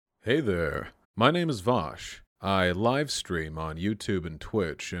Hey there, my name is Vosh. I live stream on YouTube and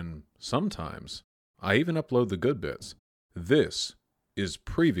Twitch, and sometimes I even upload the good bits. This is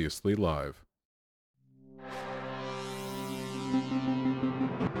Previously Live.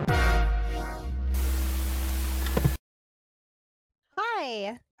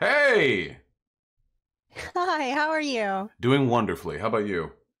 Hi. Hey! Hi, how are you? Doing wonderfully. How about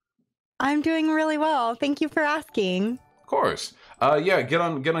you? I'm doing really well. Thank you for asking. Of course. Yeah, get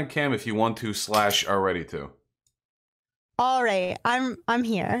on cam if you want to / are ready to. All right, I'm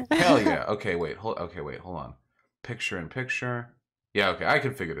here. Hell yeah. Okay, wait, hold on. Picture in picture. Yeah, okay, I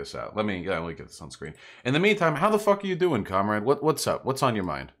can figure this out. Let me get this on screen. In the meantime, how the fuck are you doing, comrade? What's up? What's on your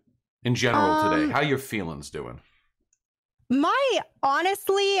mind? In general today, how your feelings doing?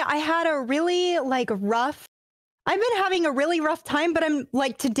 Honestly, I had a really rough. I've been having a really rough time, but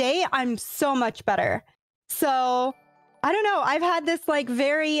today I'm so much better. So, I don't know. I've had this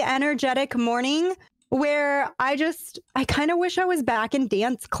very energetic morning where I kind of wish I was back in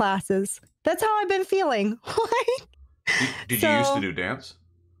dance classes. That's how I've been feeling. Did you used to do dance?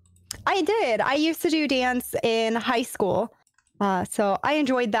 I did. I used to do dance in high school. So I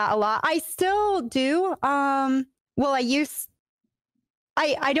enjoyed that a lot. I still do. Well,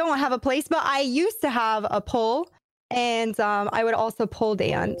 I don't have a place, but I used to have a pole, and I would also pole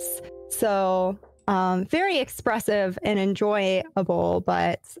dance. So very expressive and enjoyable,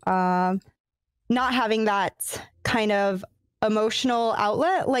 but not having that kind of emotional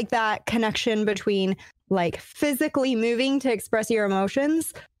outlet, like that connection between physically moving to express your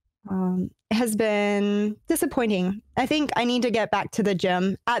emotions has been disappointing. I think I need to get back to the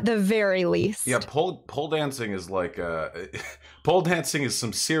gym at the very least. Yeah, pole dancing is pole dancing is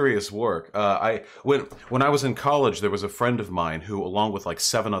some serious work. When I was in college, there was a friend of mine who, along with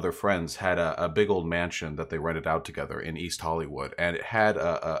 7 other friends, had a big old mansion that they rented out together in East Hollywood, and it had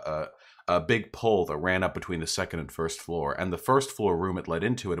a big pole that ran up between the second and first floor, and the first floor room it led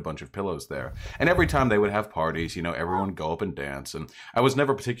into had a bunch of pillows there. And every time they would have parties, everyone would go up and dance, and I was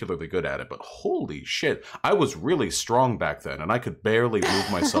never particularly good at it, but holy shit, I was really strong back then, and I could barely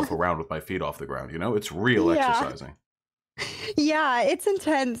move myself around with my feet off the ground, It's real exercising. Yeah, it's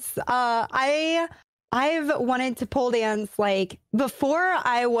intense. I've wanted to pole dance before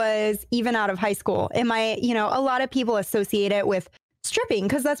I was even out of high school. A lot of people associate it with stripping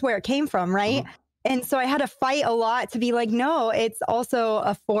because that's where it came from, right? Mm-hmm. And so I had to fight a lot to be no, it's also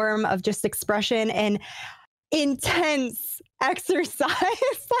a form of just expression and intense exercise,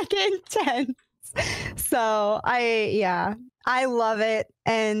 intense. So I love it,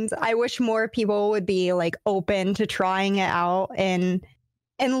 and I wish more people would be open to trying it out and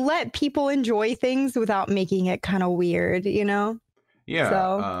let people enjoy things without making it kind of weird, Yeah,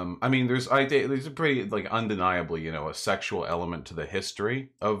 so. I mean, there's a pretty undeniably, a sexual element to the history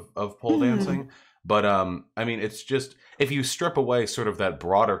of pole dancing. But I mean, it's just, if you strip away sort of that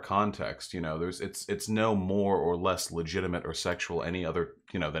broader context, it's no more or less legitimate or sexual than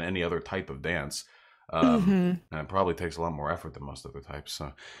any other type of dance. And it probably takes a lot more effort than most other types.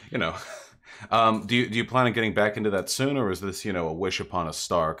 So, do you plan on getting back into that soon, or is this a wish upon a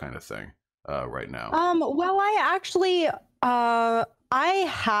star kind of thing right now? Well, I actually I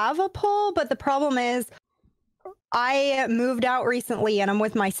have a pole, but the problem is I moved out recently and I'm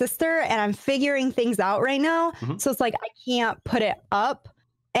with my sister and I'm figuring things out right now. Mm-hmm. So it's I can't put it up.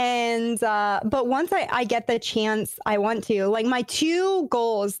 And but once I get the chance, I want to. My 2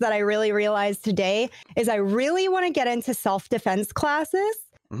 goals that I really realized today is I really want to get into self-defense classes.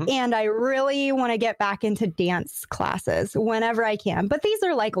 Mm-hmm. And I really want to get back into dance classes whenever I can. But these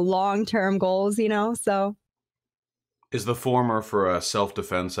are long-term goals, so. Is the former for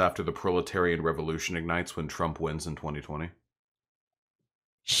self-defense after the proletarian revolution ignites when Trump wins in 2020?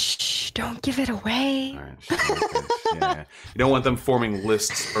 Shh, don't give it away. All right, yeah. You don't want them forming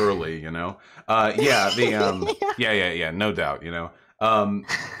lists early, Yeah, no doubt,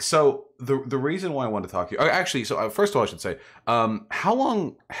 So the reason why I wanted to talk to you, actually, so first of all, I should say, how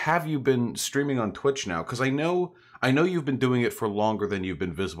long have you been streaming on Twitch now? Because I know you've been doing it for longer than you've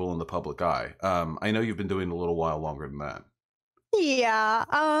been visible in the public eye. I know you've been doing it a little while longer than that. Yeah,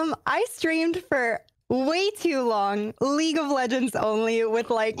 I streamed for way too long, League of Legends only,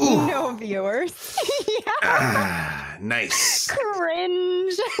 with no viewers. Yeah. Nice.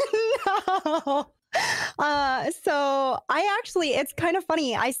 Cringe. No. So it's kind of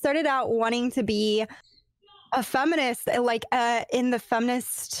funny. I started out wanting to be a feminist,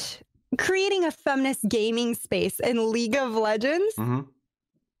 creating a feminist gaming space in League of Legends. Mm-hmm.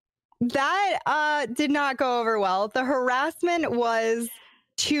 That did not go over well. The harassment was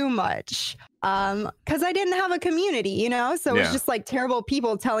too much. because I didn't have a community, you know, so it was Yeah. just like terrible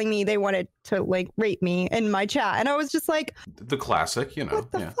people telling me they wanted to like rape me in my chat, and I was just like, The classic, you know.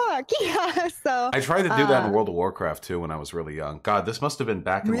 what the Yeah. fuck? Yeah. So I tried to do that in World of Warcraft too when I was really young. God, this must have been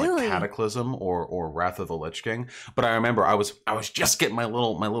back in Really? like Cataclysm or Wrath of the Lich King. But I remember I was just getting my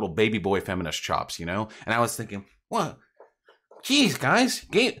little baby boy feminist chops, you know, and I was thinking, what? Geez, guys,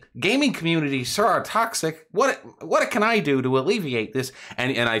 gaming communities sure are toxic. What can I do to alleviate this?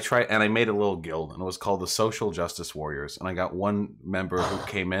 And I made a little guild, and it was called the Social Justice Warriors. And I got one member who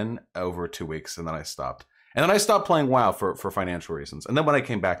came in over 2 weeks, and then I stopped. And then I stopped playing WoW for financial reasons. And then when I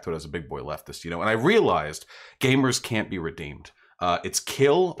came back to it as a big boy leftist, you know, and I realized gamers can't be redeemed. It's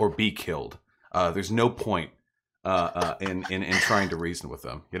kill or be killed. There's no point in trying to reason with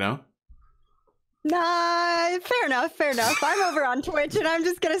them, you know? nah, fair enough. I'm over on Twitch, and I'm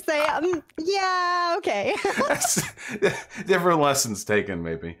just gonna say, yeah, okay. Different lessons taken,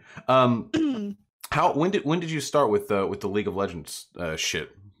 maybe. When did you start with the League of Legends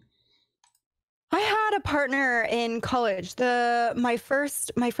shit? I had a partner in college, my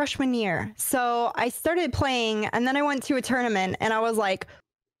freshman year. So I started playing, and then I went to a tournament, and I was like,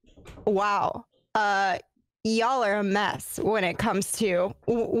 wow, y'all are a mess when it comes to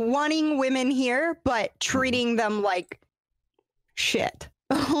wanting women here, but treating them like shit.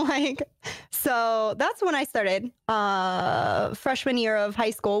 Like, so that's when I started, freshman year of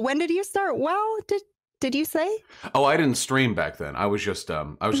high school. When did you start? Well, did you say? Oh, I didn't stream back then. I was just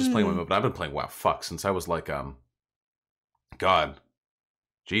playing WoW, but I've been playing WoW since I was like God,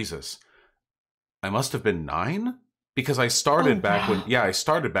 Jesus. I must have been 9 because I started back when I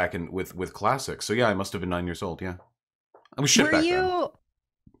started back in with Classic. So yeah, I must have been 9 years old, yeah. I was shit back then.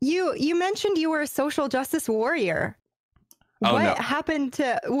 You mentioned you were a social justice warrior. Oh, what no. happened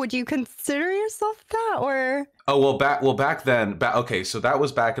to? Would you consider yourself that, or? Oh back then. Okay, so that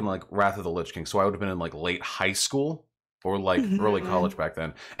was back in like Wrath of the Lich King. So I would have been in like late high school or like early college back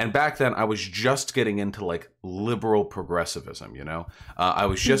then. And back then, I was just getting into like liberal progressivism. You know, I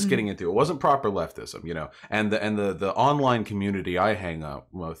was just getting into it. Wasn't proper leftism. You know, and the online community I hang out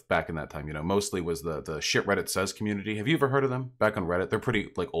with back in that time, you know, mostly was the shit Reddit says community. Have you ever heard of them? Back on Reddit, they're pretty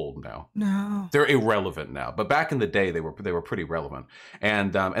like old now. No. They're irrelevant now, but back in the day, they were pretty relevant,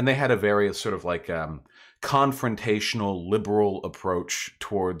 and they had a very sort of like confrontational liberal approach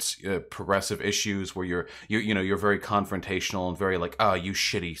towards progressive issues, where you're very confrontational and very like, oh, you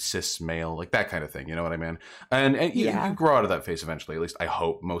shitty cis male, like that kind of thing. You know what I mean? And you grow out of that phase eventually. At least I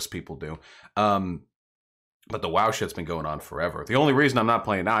hope most people do. But the WoW shit's been going on forever. The only reason I'm not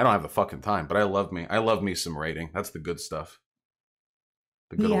playing now, I don't have the fucking time, but I love me some raiding. That's the good stuff.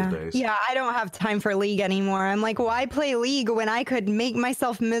 The good old days. Yeah, I don't have time for League anymore. I'm like, why play League when I could make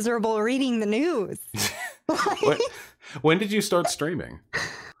myself miserable reading the news? When did you start streaming?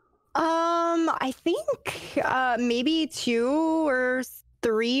 I think maybe 2 or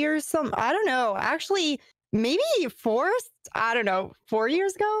 3 or something. I don't know. Actually, maybe 4. I don't know. 4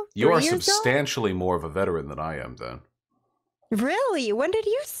 years ago? You are substantially more of a veteran than I am, then. Really? When did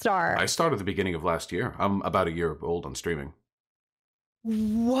you start? I started at the beginning of last year. I'm about a year old on streaming.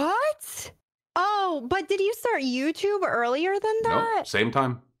 What? Oh, but did you start YouTube earlier than that? Nope, same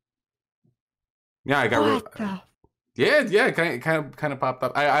time. Yeah, I got Yeah, kind of popped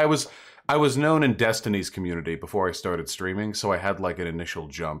up. I was known in Destiny's community before I started streaming, so I had like an initial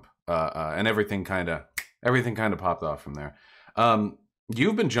jump, and everything kind of popped off from there.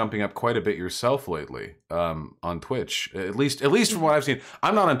 You've been jumping up quite a bit yourself lately, on Twitch. At least from what I've seen.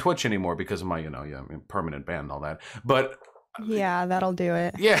 I'm not on Twitch anymore because of my, permanent ban and all that. But yeah, that'll do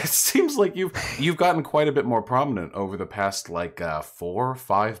it. yeah, it seems like you've gotten quite a bit more prominent over the past like 4 or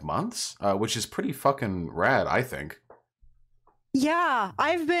 5 months, which is pretty fucking rad, I think. Yeah,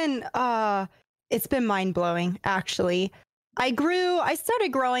 I've been it's been mind-blowing, actually. I started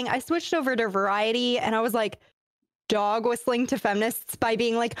growing, I switched over to Variety, and I was like dog whistling to feminists by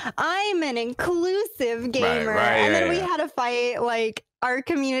being like, I'm an inclusive gamer. And then we had a fight, like our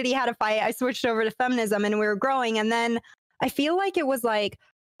community had a fight. I switched over to feminism and we were growing. And then I feel like it was like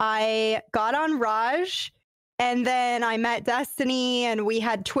I got on Raj and then I met Destiny and we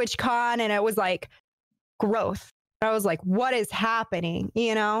had TwitchCon and it was like growth. I was like, what is happening?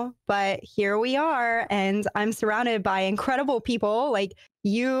 But here we are, and I'm surrounded by incredible people like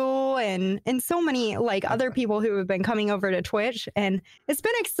you and so many like other people who have been coming over to Twitch, and it's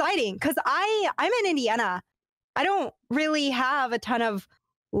been exciting because I'm in Indiana. I don't really have a ton of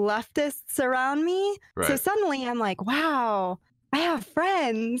leftists around me, so suddenly I'm like, wow, I have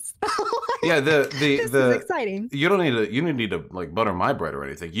friends. Yeah, this is exciting. You don't need to like butter my bread or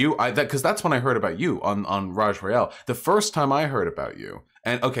anything. Because that's when I heard about you on Raj Royale. The first time I heard about you,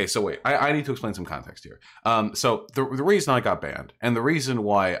 And okay, so wait, I need to explain some context here. So the reason I got banned and the reason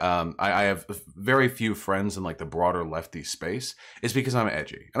why I have very few friends in like the broader lefty space is because I'm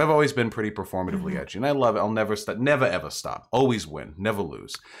edgy, and I've always been pretty performatively edgy, and I love it. I'll never stop, never ever stop, always win, never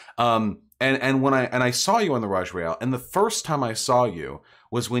lose. And when I saw you on the Raj Royale, and the first time I saw you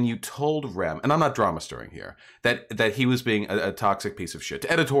was when you told Rem, and I'm not drama stirring here, that he was being a toxic piece of shit. To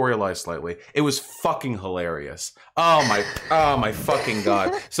editorialize slightly, it was fucking hilarious. Oh my fucking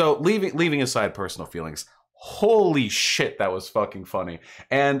god. So leaving aside personal feelings, holy shit, that was fucking funny.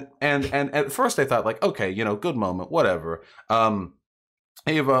 And at first I thought like, okay, you know, good moment, whatever.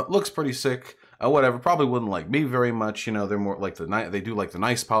 Ava looks pretty sick. Whatever, probably wouldn't like me very much. You know, they're more like they do like the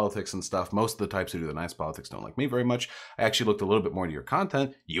nice politics and stuff. Most of the types who do the nice politics don't like me very much. I actually looked a little bit more into your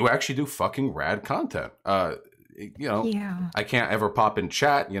content. You actually do fucking rad content. You know, yeah. I can't ever pop in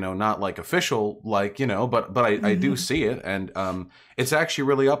chat, you know, not like official, like, you know, but I do see it. And it's actually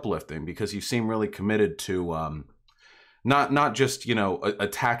really uplifting because you seem really committed to not just, you know,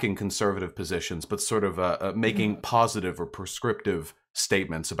 attacking conservative positions, but sort of making positive or prescriptive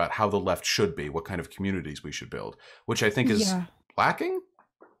statements about how the left should be, what kind of communities we should build, which I think is lacking.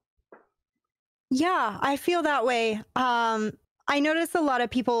 Yeah, I feel that way. I notice a lot of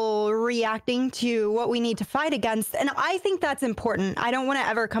people reacting to what we need to fight against, and I think that's important. I don't want to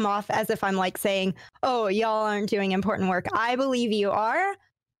ever come off as if I'm like saying, oh, y'all aren't doing important work. I believe you are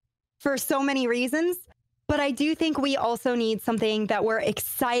for so many reasons. But I do think we also need something that we're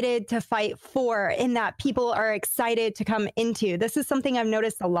excited to fight for and that people are excited to come into. This is something I've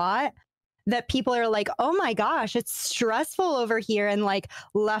noticed a lot, that people are like, oh my gosh, it's stressful over here in like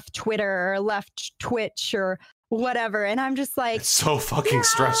left Twitter or left Twitch or whatever. And I'm just like, it's so fucking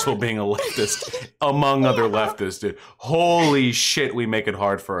stressful being a leftist among other leftists, dude. Holy shit, we make it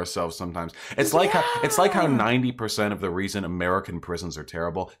hard for ourselves sometimes. It's like how 90% of the reason American prisons are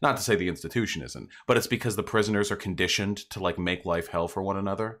terrible, not to say the institution isn't, but it's because the prisoners are conditioned to like make life hell for one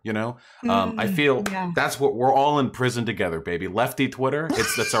another, you know? I feel that's what we're all in prison together, baby. Lefty Twitter,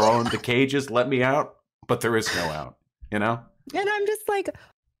 that's our own, the cages, let me out, but there is no out, you know? And I'm just like,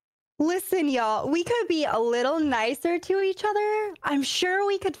 listen, y'all, we could be a little nicer to each other. I'm sure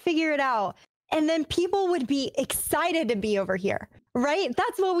we could figure it out. And then people would be excited to be over here, right?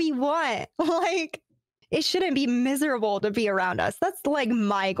 That's what we want. Like, it shouldn't be miserable to be around us. That's like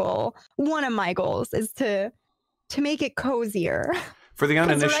my goal. One of my goals is to make it cozier. For the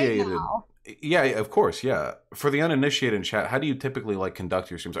uninitiated, yeah, of course, yeah. For the uninitiated in chat, how do you typically like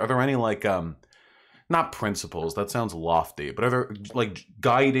conduct your streams? Are there any like not principles, that sounds lofty, but are there like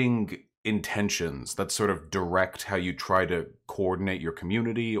guiding intentions that sort of direct how you try to coordinate your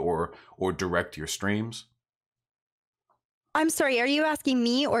community or direct your streams? I'm sorry, are you asking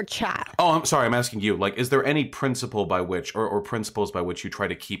me or chat? Oh, I'm sorry, I'm asking you. Like, is there any principle by which, or principles by which you try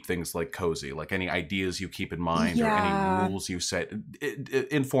to keep things like cozy? Like any ideas you keep in mind or any rules you set,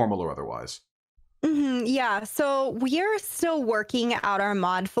 informal or otherwise? Yeah, so we're still working out our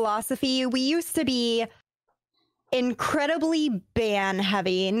mod philosophy. We used to be incredibly ban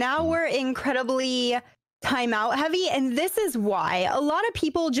heavy. Now we're incredibly timeout heavy. And this is why a lot of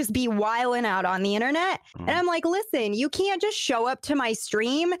people just be wiling out on the internet. And I'm like, listen, you can't just show up to my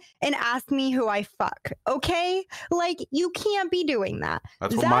stream and ask me who I fuck. Okay? Like, you can't be doing that.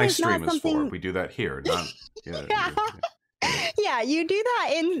 That's what my stream is for. We do that here. Not, yeah, you do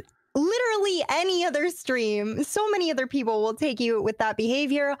that in literally any other stream. So many other people will take you with that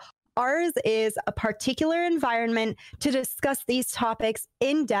behavior. Ours is a particular environment to discuss these topics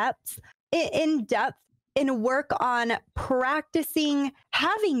in depth and work on practicing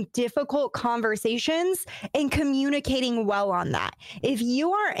having difficult conversations and communicating well on that. If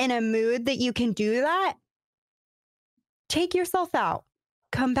you are in a mood that you can do that, take yourself out.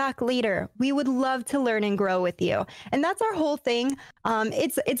 Come back later. We would love to learn and grow with you. And that's our whole thing.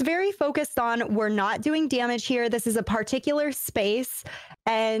 It's very focused on, we're not doing damage here. This is a particular space.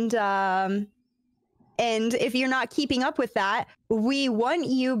 And if you're not keeping up with that, we want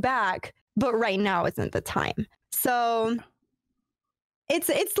you back, but right now isn't the time. So it's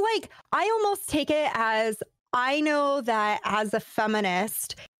like, I almost take it as, I know that as a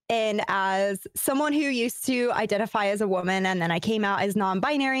feminist, and as someone who used to identify as a woman, and then I came out as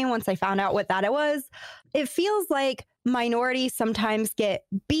non-binary once I found out what that it was, it feels like minorities sometimes get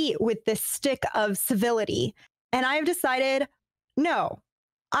beat with this stick of civility. And I've decided, no,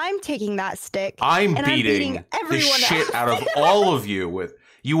 I'm taking that stick. I'm beating the shit out of all of you with,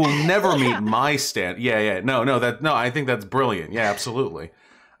 you will never meet my stand. No, I think that's brilliant. Yeah, absolutely.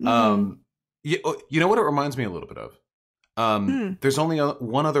 You know what it reminds me a little bit of? There's only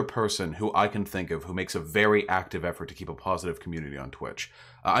one other person who I can think of who makes a very active effort to keep a positive community on Twitch.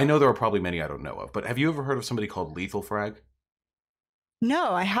 I know there are probably many I don't know of, but have you ever heard of somebody called Lethal Frag?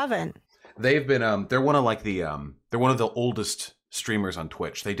 No, I haven't. They've been they're one of like they're one of the oldest streamers on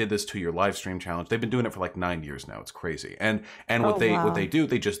Twitch. They did this 2-year live stream challenge. They've been doing it for like 9 years now. It's crazy. And what they do,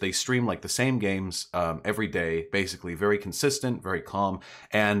 they stream like the same games every day, basically, very consistent, very calm,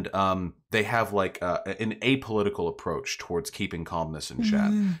 and they have like an apolitical approach towards keeping calmness in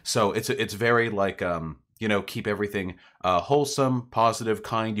chat. So it's very like keep everything wholesome, positive,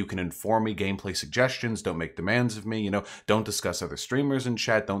 kind. You can inform me, gameplay suggestions. Don't make demands of me. Don't discuss other streamers in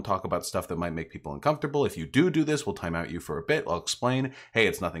chat. Don't talk about stuff that might make people uncomfortable. If you do this, we'll time out you for a bit. I'll explain. Hey,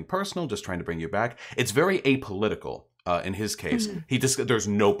 it's nothing personal. Just trying to bring you back. It's very apolitical. In his case, there's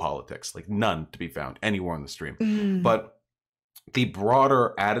no politics, like none to be found anywhere on the stream. But the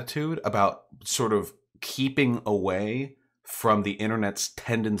broader attitude about sort of keeping away from the internet's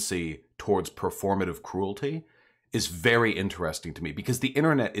tendency towards performative cruelty is very interesting to me, because the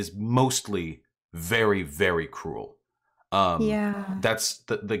internet is mostly very, very cruel. That's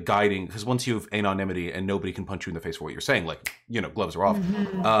the guiding, because once you have anonymity and nobody can punch you in the face for what you're saying, like, gloves are off.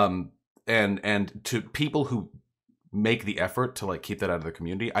 And to people who make the effort to like keep that out of their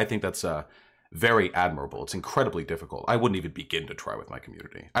community, I think that's very admirable. It's incredibly difficult. I wouldn't even begin to try with my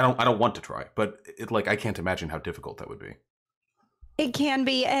community. I don't want to try, but I can't imagine how difficult that would be. It can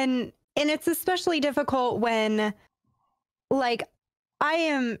be, and it's especially difficult when, like, I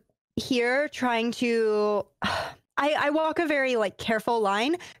am here trying to, I walk a very like careful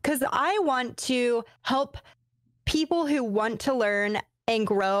line, because I want to help people who want to learn and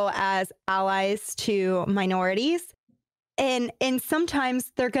grow as allies to minorities, and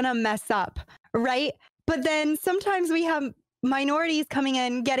sometimes they're gonna mess up, right? But then sometimes we have minorities coming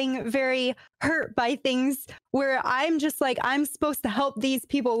in getting very hurt by things where I'm just like, I'm supposed to help these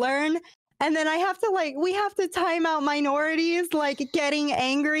people learn, and then we have to time out minorities like getting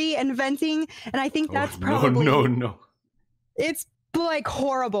angry and venting, and I think that's probably no it's like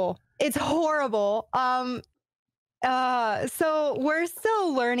horrible. It's horrible. So we're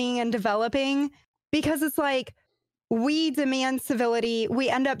still learning and developing, because it's like we demand civility, we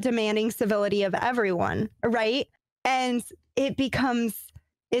end up demanding civility of everyone, right? And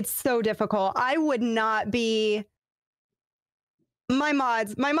it's so difficult. I would not be, my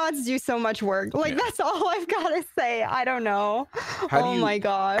mods do so much work. Like, that's all I've got to say. I don't know. My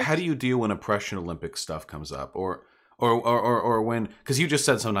gosh. How do you deal when Oppression Olympic stuff comes up? Or when, because you just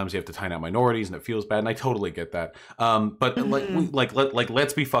said sometimes you have to time out minorities and it feels bad, and I totally get that. But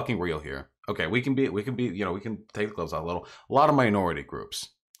let's be fucking real here. Okay, we can take the gloves out a little. A lot of minority groups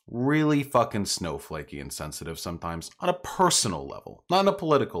really fucking snowflakey and sensitive sometimes on a personal level, not on a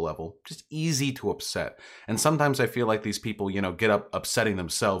political level, just easy to upset. And sometimes I feel like these people, get up upsetting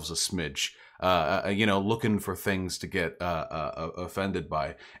themselves a smidge, looking for things to get offended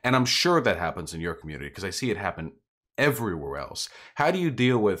by. And I'm sure that happens in your community, because I see it happen everywhere else. How do you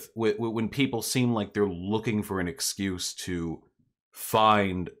deal with when people seem like they're looking for an excuse to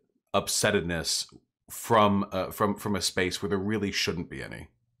find upsettedness from a space where there really shouldn't be any?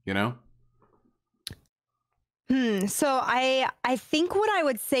 So I think what I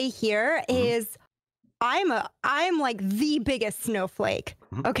would say here is I'm like the biggest snowflake.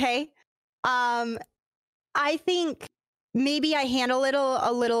 Okay. I think maybe I handle it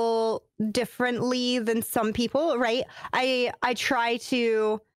a little differently than some people, right? I try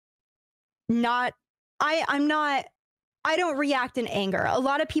to not, I don't react in anger. A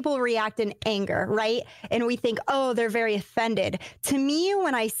lot of people react in anger, right? And we think, oh, they're very offended. To me,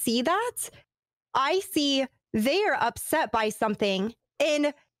 when I see that, I see they are upset by something.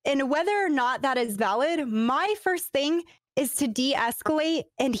 And whether or not that is valid, my first thing is to de-escalate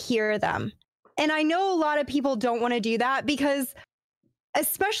and hear them. And I know a lot of people don't want to do that, because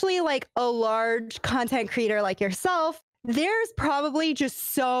especially like a large content creator like yourself, there's probably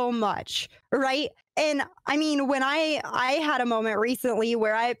just so much, right? And I mean, when I had a moment recently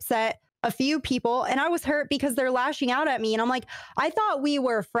where I upset a few people and I was hurt because they're lashing out at me, and I'm like, I thought we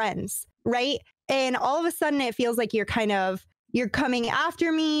were friends, right? And all of a sudden it feels like you're coming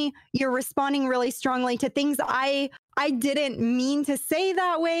after me, you're responding really strongly to things I didn't mean to say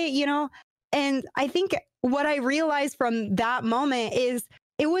that way, And I think what I realized from that moment is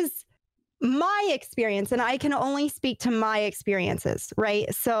it was my experience, and I can only speak to my experiences,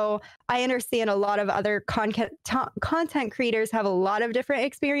 right? So I understand a lot of other content creators have a lot of different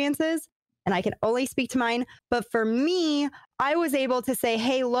experiences, and I can only speak to mine. But for me, I was able to say,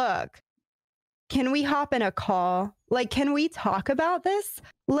 hey, look, can we hop in a call? Like, can we talk about this?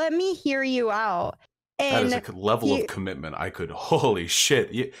 Let me hear you out. That is And a level he, of commitment. Holy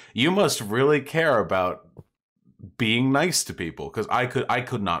shit. You must really care about being nice to people, because I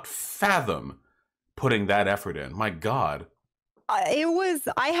could not fathom putting that effort in. My God.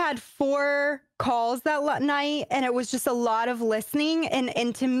 I had 4 calls that night, and it was just a lot of listening.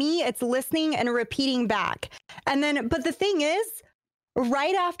 And to me, it's listening and repeating back. And then, but the thing is,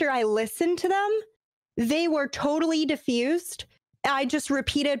 right after I listened to them, they were totally diffused. I just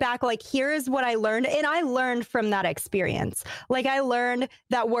repeated back, like, here is what I learned. And I learned from that experience. Like, I learned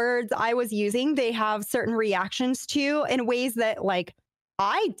that words I was using, they have certain reactions to in ways that, like,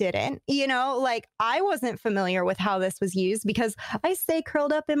 I didn't, like, I wasn't familiar with how this was used because I stay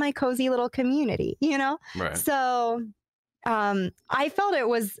curled up in my cozy little community. Right. So I felt it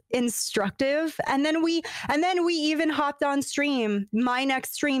was instructive. And then we even hopped on stream, my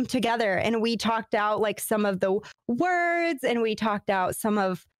next stream together, and we talked out like some of the words, and we talked out some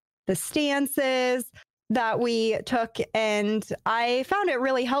of the stances that we took, and I found it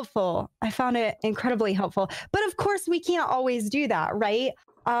really helpful. I found it incredibly helpful. But of course, we can't always do that, right?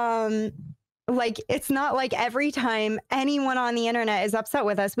 Like, it's not like every time anyone on the internet is upset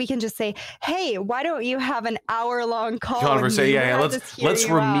with us, we can just say, "Hey, why don't you have an hour-long conversation?" Yeah. Let's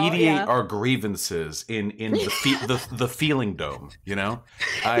remediate out. our grievances in the feeling dome.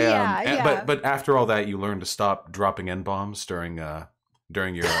 But after all that, you learn to stop dropping N-bombs during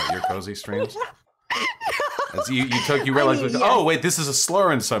your cozy streams. As you realize, yes. Oh wait, this is a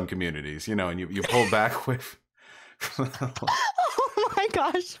slur in some communities, and you pull back with. Oh my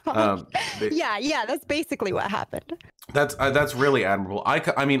gosh! Yeah, that's basically what happened. That's really admirable. I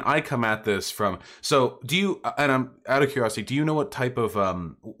come at this from. So do you? And I'm out of curiosity. Do you know what type of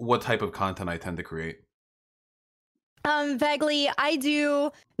content I tend to create? Vaguely, I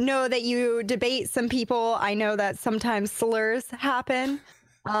do know that you debate some people. I know that sometimes slurs happen.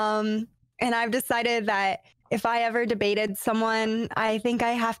 And I've decided that if I ever debated someone, I think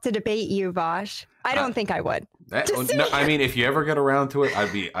I have to debate you, Vosh. I don't think I would. No, I mean, if you ever get around to it,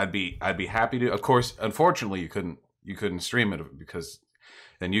 I'd be happy to. Of course, unfortunately, you couldn't stream it because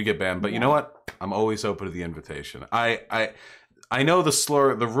then you get banned. But you know what? I'm always open to the invitation. I know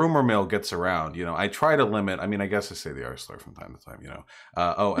the rumor mill gets around. I try to limit. I mean, I guess I say the R slur from time to time.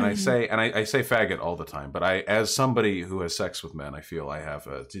 And I say faggot all the time. But as somebody who has sex with men, I feel I have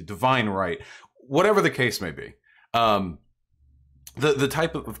a divine right, whatever the case may be. The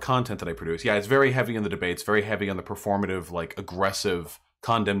type of content that I produce, it's very heavy on the debates, very heavy on the performative, like aggressive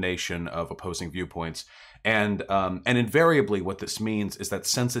condemnation of opposing viewpoints. And invariably what this means is that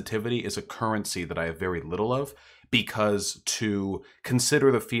sensitivity is a currency that I have very little of, because to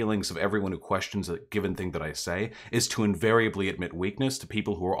consider the feelings of everyone who questions a given thing that I say is to invariably admit weakness to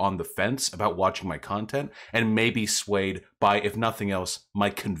people who are on the fence about watching my content and may be swayed by, if nothing else, my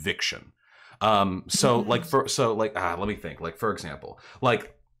conviction. Let me think. Like, for example,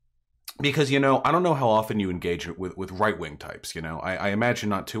 because, I don't know how often you engage with right-wing types, I imagine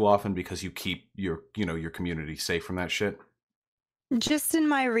not too often, because you keep your community safe from that shit. Just in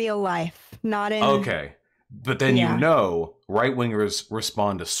my real life, not in... Okay. But then, right-wingers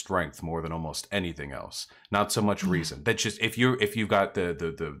respond to strength more than almost anything else. Not so much reason. That's just, if you've got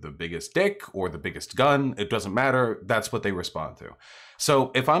the biggest dick or the biggest gun, it doesn't matter. That's what they respond to.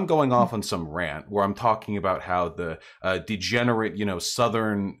 So if I'm going off on some rant where I'm talking about how the degenerate,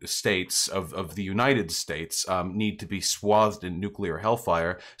 southern states of the United States need to be swathed in nuclear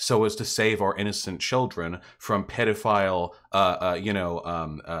hellfire so as to save our innocent children from pedophile,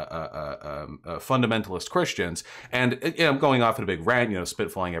 fundamentalist Christians, and I'm going off in a big rant,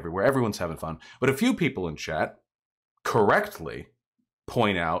 spit flying everywhere. Everyone's having fun, but a few people in chat correctly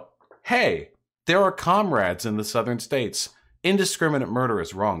point out, hey, there are comrades in the southern states. Indiscriminate murder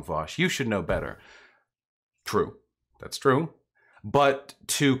is wrong, Vosh. You should know better. True. That's true. But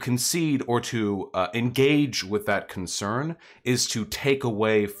to concede or to engage with that concern is to take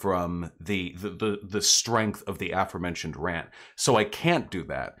away from the strength of the aforementioned rant. So I can't do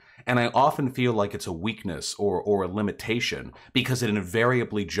that. And I often feel like it's a weakness or a limitation, because it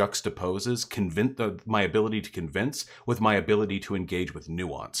invariably juxtaposes my ability to convince with my ability to engage with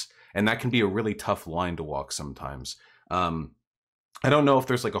nuance. And that can be a really tough line to walk sometimes. I don't know if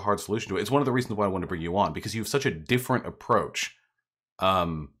there's like a hard solution to it. It's one of the reasons why I want to bring you on, because you have such a different approach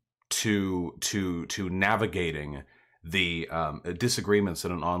to navigating the disagreements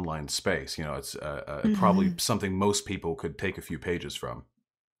in an online space. It's probably something most people could take a few pages from.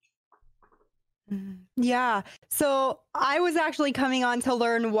 Yeah. So I was actually coming on to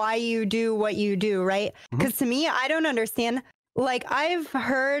learn why you do what you do, right? Because to me, I don't understand. Like, I've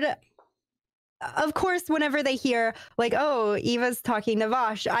heard of course, whenever they hear like, "Oh, Eva's talking to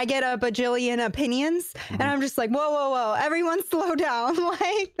Vosh," I get a bajillion opinions, and I'm just like, "Whoa, whoa, whoa! Everyone, slow down!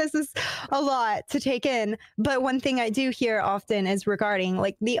 Like, this is a lot to take in." But one thing I do hear often is regarding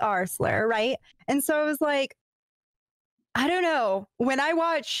like the R slur, right? And so I was like, I don't know. When I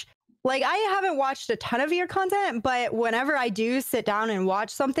watch, like, I haven't watched a ton of your content, but whenever I do sit down and watch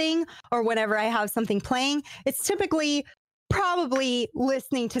something, or whenever I have something playing, it's typically probably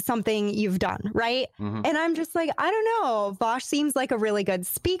listening to something you've done, right? Mhm. And I'm just like, I don't know. Vosh seems like a really good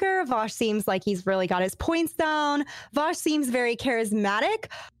speaker. Vosh seems like he's really got his points down. Vosh seems very charismatic.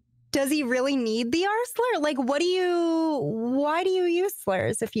 Does he really need the R slur? Like, why do you use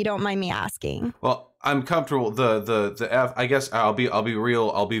slurs, if you don't mind me asking? Well, I'm comfortable. The F. I guess I'll be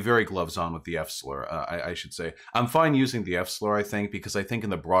real. I'll be very gloves on with the F slur. I should say I'm fine using the F slur. I think because I think in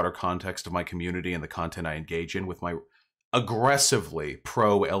the broader context of my community and the content I engage in with my aggressively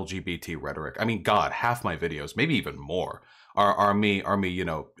pro LGBT rhetoric. I mean, God, half my videos, maybe even more, are me, you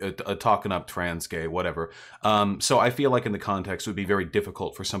know, talking up trans, gay, whatever. So I feel like in the context, it would be very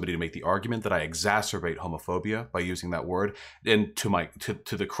difficult for somebody to make the argument that I exacerbate homophobia by using that word. And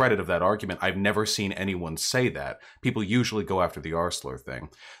to the credit of that argument, I've never seen anyone say that. People usually go after the R slur thing.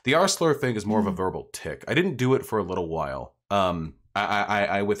 The R slur thing is more of a verbal tick. I didn't do it for a little while.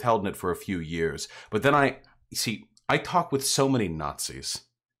 I withheld it for a few years, but then I talk with so many Nazis,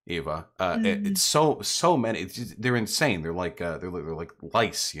 Eva. It's so many. They're insane. They're like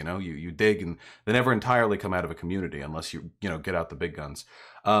lice. You know, you dig and they never entirely come out of a community unless you get out the big guns.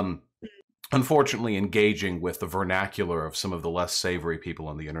 Unfortunately, engaging with the vernacular of some of the less savory people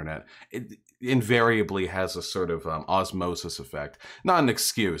on the internet, it invariably has a sort of osmosis effect. Not an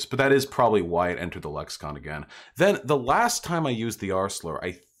excuse, but that is probably why it entered the lexicon again. Then the last time I used the R slur,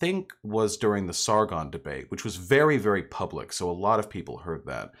 I think was during the Sargon debate, which was very, very public, so a lot of people heard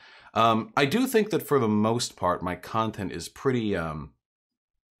that. I do think that for the most part, my content is pretty,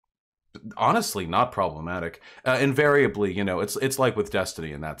 honestly, not problematic. Invariably, it's like with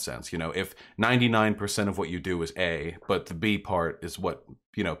Destiny in that sense. If 99% of what you do is A, but the B part is what,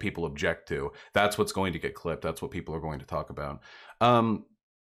 people object to, that's what's going to get clipped. That's what people are going to talk about.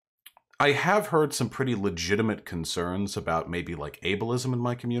 I have heard some pretty legitimate concerns about maybe like ableism in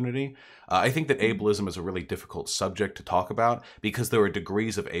my community. I think that ableism is a really difficult subject to talk about because there are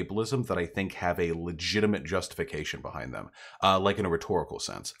degrees of ableism that I think have a legitimate justification behind them, like in a rhetorical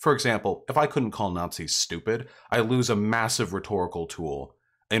sense. For example, if I couldn't call Nazis stupid, I lose a massive rhetorical tool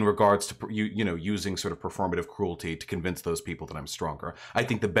in regards to using sort of performative cruelty to convince those people that I'm stronger. I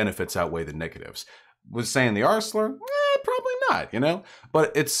think the benefits outweigh the negatives. Was saying the R slur? Probably not,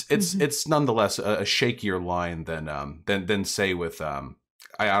 but it's nonetheless a shakier line than say with I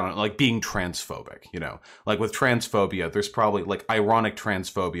don't know, like being transphobic, like with transphobia, there's probably like ironic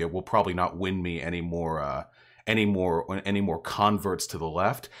transphobia will probably not win me any more converts to the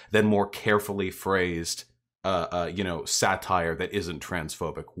left than more carefully phrased satire that isn't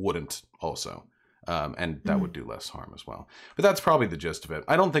transphobic wouldn't also. And that would do less harm as well. But that's probably the gist of it.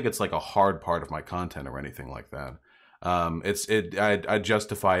 I don't think it's like a hard part of my content or anything like that. I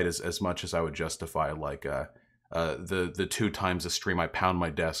justify it as much as I would justify like the 2 times a stream I pound my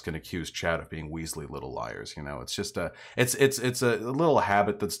desk and accuse chat of being Weasley little liars. It's just it's a little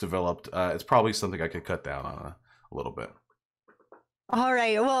habit that's developed. It's probably something I could cut down on a little bit. All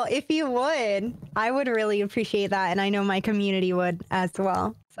right. Well, if you would, I would really appreciate that, and I know my community would as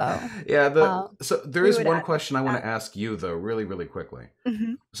well. So yeah, so there is one question I want to ask you though, really, really quickly.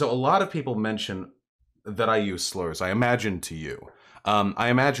 Mm-hmm. So a lot of people mention that I use slurs. I imagine to you. I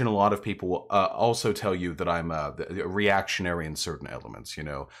imagine a lot of people will also tell you that I'm reactionary in certain elements.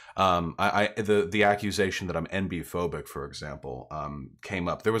 The accusation that I'm NB phobic, for example, came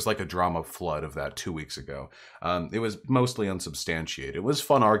up. There was like a drama flood of that 2 weeks ago. It was mostly unsubstantiated. It was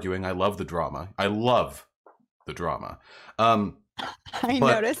fun arguing. I love the drama. I love the drama. I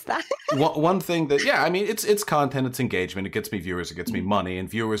noticed that. One thing that, yeah, I mean, it's content, it's engagement, it gets me viewers, it gets me money, and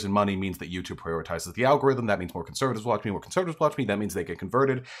viewers and money means that YouTube prioritizes the algorithm. That means more conservatives watch me, that means they get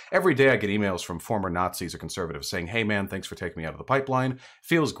converted. Every day I get emails from former Nazis or conservatives saying, hey man, thanks for taking me out of the pipeline.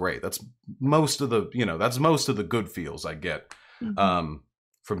 Feels great. That's most of the good feels I get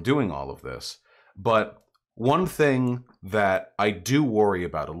from doing all of this. But one thing that I do worry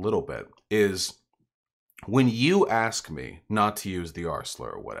about a little bit is when you ask me not to use the R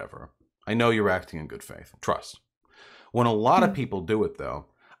slur or whatever, I know you're acting in good faith. Trust. When a lot of people do it, though,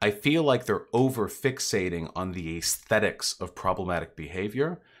 I feel like they're over-fixating on the aesthetics of problematic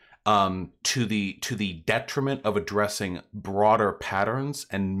behavior to the detriment of addressing broader patterns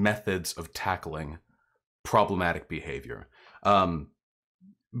and methods of tackling problematic behavior.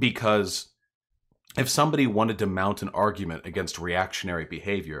 Because if somebody wanted to mount an argument against reactionary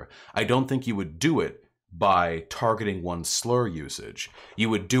behavior, I don't think you would do it by targeting one's slur usage. You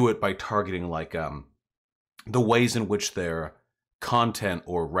would do it by targeting like the ways in which their content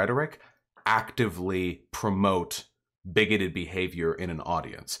or rhetoric actively promote bigoted behavior in an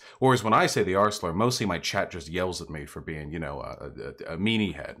audience. Whereas when I say the R slur, mostly my chat just yells at me for being, a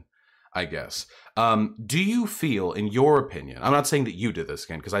meanie head, I guess. Do you feel, in your opinion, I'm not saying that you did this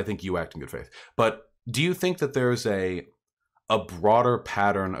again, because I think you act in good faith, but do you think that there's a broader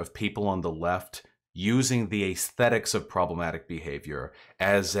pattern of people on the left using the aesthetics of problematic behavior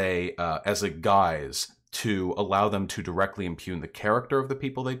as a guise to allow them to directly impugn the character of the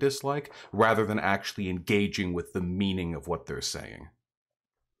people they dislike, rather than actually engaging with the meaning of what they're saying?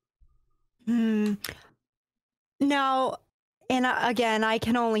 Now, and again, I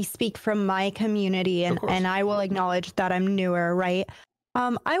can only speak from my community, and I will acknowledge that I'm newer, right?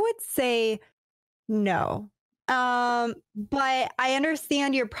 I would say no. But I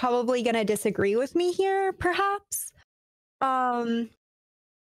understand you're probably going to disagree with me here, perhaps.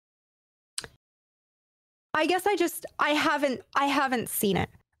 I guess I haven't seen it,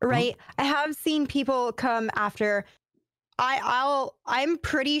 right? I have seen people come after. I'm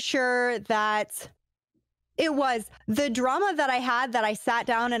pretty sure that it was the drama that I had, that I sat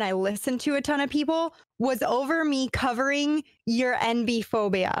down and I listened to a ton of people, was over me covering your NB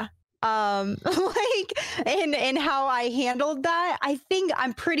phobia. Like, and how I handled that.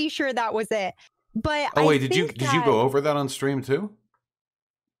 I'm pretty sure that was it. But oh wait, did you go over that on stream too?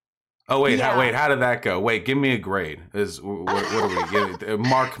 Oh wait, yeah. How did that go? Wait, give me a grade. What are we giving?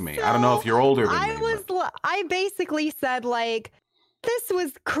 Mark me. So I don't know if you're older than me. I basically said, like, this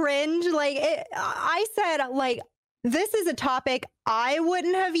was cringe. Like, I said, like, this is a topic I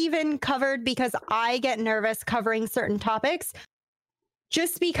wouldn't have even covered, because I get nervous covering certain topics.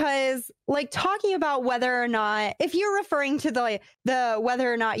 Just because, like, talking about whether or not, if you're referring to the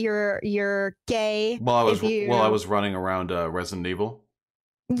whether or not you're gay. While I was running around Resident Evil.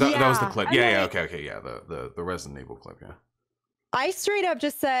 That was the clip. Yeah, okay. Yeah, the Resident Evil clip, yeah. I straight up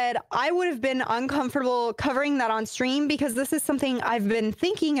just said I would have been uncomfortable covering that on stream, because this is something I've been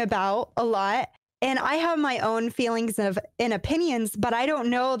thinking about a lot. And I have my own feelings and opinions, but I don't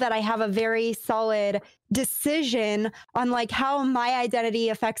know that I have a very solid decision on, like, how my identity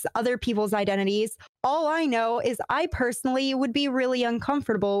affects other people's identities. All I know is I personally would be really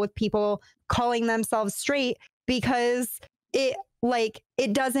uncomfortable with people calling themselves straight, because it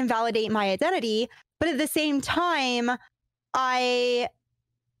does invalidate my identity. But at the same time, I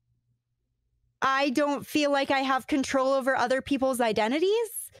don't feel like I have control over other people's identities.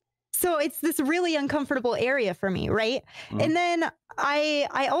 So it's this really uncomfortable area for me, right? And then I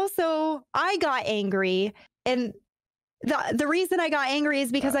got angry, and the reason I got angry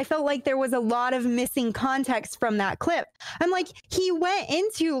is because I felt like there was a lot of missing context from that clip. I'm like, he went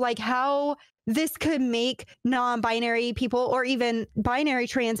into, like, how this could make non-binary people or even binary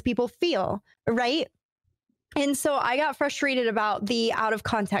trans people feel, right? And so I got frustrated about the out of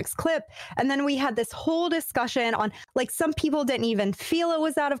context clip. And then we had this whole discussion on, like, some people didn't even feel it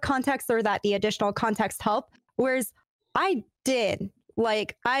was out of context, or that the additional context helped. Whereas I did,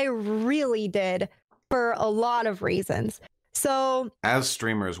 like, I really did, for a lot of reasons. So as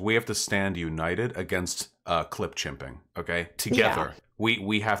streamers, we have to stand united against clip chimping. Okay. Together. Yeah.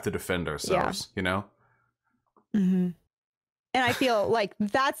 We have to defend ourselves, you know? Mm-hmm. And I feel like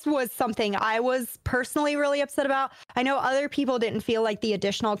that was something I was personally really upset about. I know other people didn't feel like the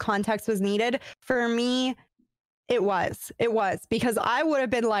additional context was needed. For me, it was, because I would have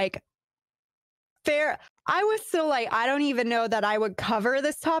been like, fair. I was still like, I don't even know that I would cover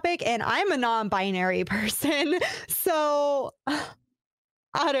this topic, and I'm a non-binary person. So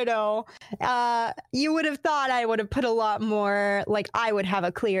I don't know. You would have thought I would have put a lot more, like, I would have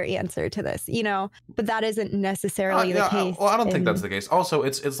a clear answer to this, you know, but that isn't necessarily the case. Well, I don't think that's the case. Also,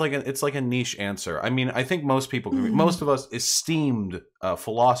 it's like a niche answer. I mean, I think most people, most of us esteemed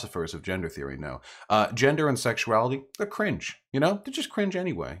philosophers of gender theory know gender and sexuality, they're cringe. You know, they're just cringe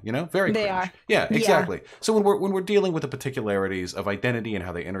anyway. You know, very cringe. They are. Yeah, exactly. Yeah. So when we're dealing with the particularities of identity and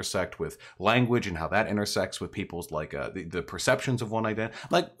how they intersect with language and how that intersects with people's, like, the perceptions of one identity,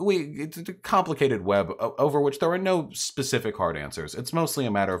 like, it's a complicated web over which there are no specific hard answers. It's mostly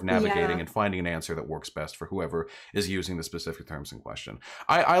a matter of navigating and finding an answer that works best for whoever is using the specific terms in question.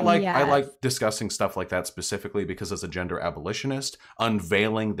 I like discussing stuff like that specifically because, as a gender abolitionist,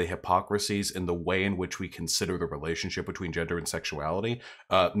 unveiling the hypocrisies in the way in which we consider the relationship between gender and sexuality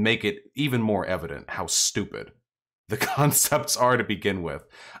make it even more evident how stupid the concepts are to begin with.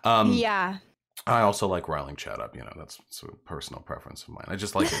 I also like riling chat up. You know, that's a personal preference of mine. I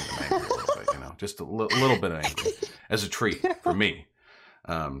just like getting them angry a little bit. You know, just a little bit angry as a treat for me.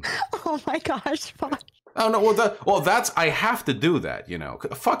 Oh my gosh, Vosh. Oh no! That's I have to do that. You know,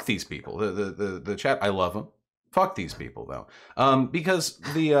 fuck these people. The chat. I love them. Fuck these people though. Because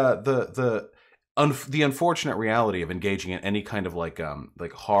the unfortunate reality of engaging in any kind of like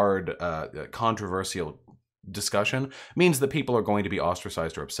hard controversial discussion means that people are going to be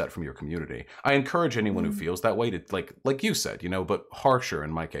ostracized or upset from your community. I encourage anyone who feels that way to like you said, you know, but harsher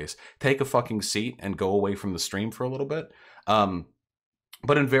in my case, take a fucking seat and go away from the stream for a little bit.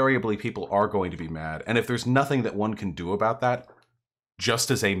 But invariably people are going to be mad, and if there's nothing that one can do about that,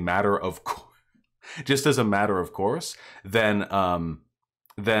 just as a matter of course, then you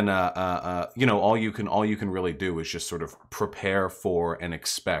know, all you can really do is just sort of prepare for and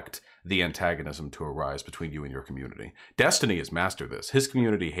expect the antagonism to arise between you and your community. Destiny has mastered this. His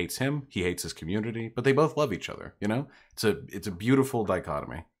community hates him, he hates his community, but they both love each other, you know? It's a beautiful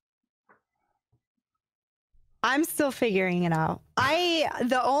dichotomy. I'm still figuring it out. I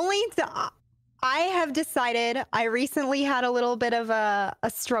have decided, I recently had a little bit of a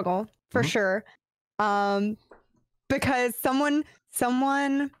struggle for sure. Because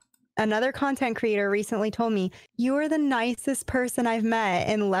another content creator recently told me, you are the nicest person I've met,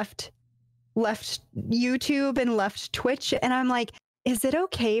 and left YouTube and left Twitch. And I'm like, is it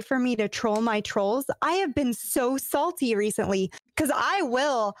okay for me to troll my trolls? I have been so salty recently because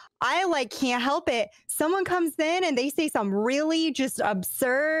I can't help it. Someone comes in and they say some really just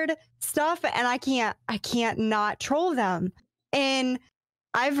absurd stuff, and I can't not troll them. And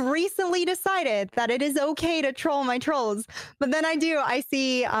I've recently decided that it is okay to troll my trolls. But then I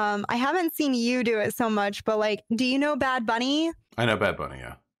see, I haven't seen you do it so much, but like, do you know Bad Bunny? I know Bad Bunny,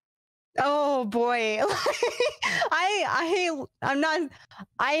 yeah. Oh boy. I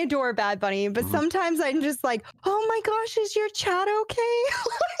adore Bad Bunny, but sometimes I'm just like, oh my gosh, is your chat okay?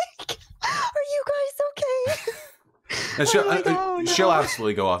 Like, are you guys okay? She'll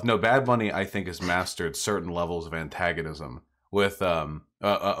absolutely go off. No, Bad Bunny, I think, has mastered certain levels of antagonism with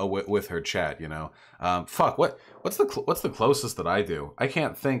her chat, you know. What's the closest that I do? I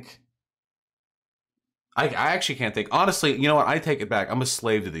can't think. I actually can't think. Honestly, you know what? I take it back. I'm a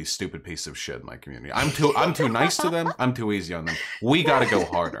slave to these stupid pieces of shit in my community. I'm too nice to them. I'm too easy on them. We got to go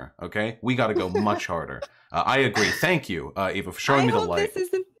harder, okay? We got to go much harder. I agree. Thank you, Eva, for showing me the light. This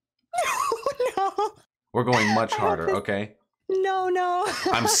isn't... No. We're going much harder, okay? No.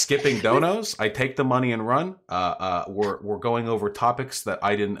 I'm skipping donos. I take the money and run. We're going over topics that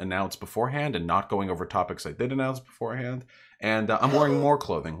I didn't announce beforehand, and not going over topics I did announce beforehand. And I'm wearing more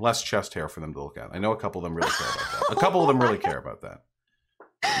clothing, less chest hair for them to look at. I know a couple of them really care about that.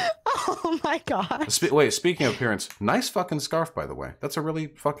 Oh my god. Wait, speaking of appearance, nice fucking scarf, by the way. That's a really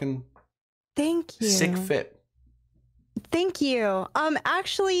fucking thank you. Sick fit. Thank you.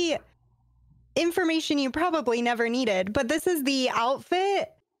 Actually, information you probably never needed, but this is the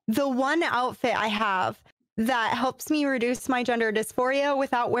one outfit I have that helps me reduce my gender dysphoria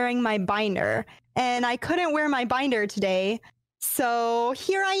without wearing my binder. And I couldn't wear my binder today, so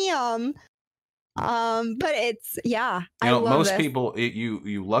here I am. But it's, yeah, you know, most people,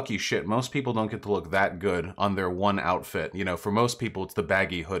 you lucky shit, most people don't get to look that good on their one outfit. You know, for most people, it's the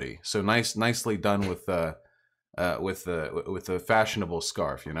baggy hoodie. So nicely done with the fashionable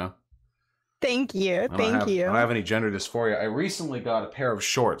scarf. You know. Thank you. I don't have any gender dysphoria. I recently got a pair of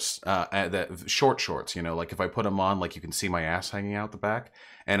shorts, short shorts. You know, like if I put them on, like you can see my ass hanging out the back,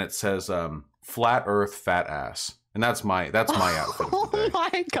 and it says "Flat Earth, Fat Ass," and that's my outfit of the day. Oh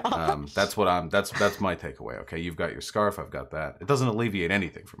my god! That's my takeaway. Okay, you've got your scarf. I've got that. It doesn't alleviate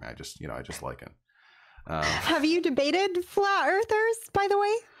anything for me. I just like it. Have you debated flat earthers, by the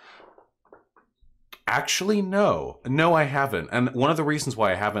way? Actually, no, I haven't. And one of the reasons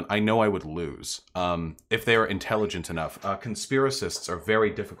why I haven't, I know I would lose if they are intelligent enough. Conspiracists are very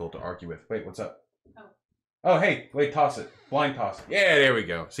difficult to argue with. Wait, what's up? Oh, hey, wait, toss it. Blind toss it. Yeah, there we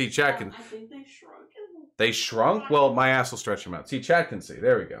go. See, Chad can... I think they shrunk. They shrunk? Well, my ass will stretch them out. See, Chad can see.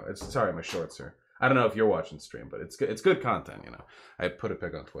 There we go. Sorry, my shorts are... I don't know if you're watching stream, but it's good content, you know. I put a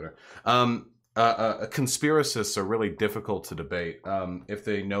pic on Twitter. Conspiracists are really difficult to debate if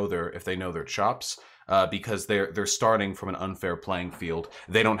they know their chops. Because they're starting from an unfair playing field.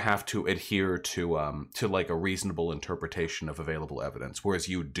 They don't have to adhere to like a reasonable interpretation of available evidence. Whereas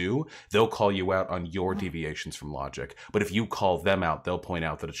you do, they'll call you out on your deviations from logic. But if you call them out, they'll point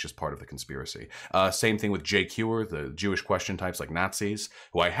out that it's just part of the conspiracy. Same thing with JQer, the Jewish question types like Nazis,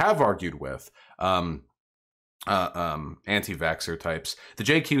 who I have argued with. anti-vaxxer types. The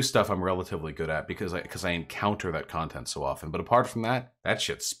JQ stuff I'm relatively good at because I encounter that content so often. But apart from that, that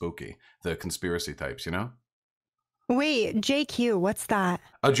shit's spooky. The conspiracy types, you know? Wait, JQ, what's that?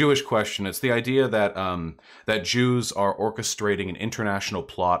 A Jewish question. It's the idea that that Jews are orchestrating an international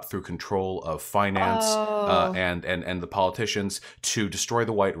plot through control of finance and the politicians to destroy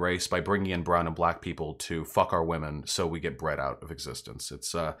the white race by bringing in brown and black people to fuck our women, so we get bred out of existence.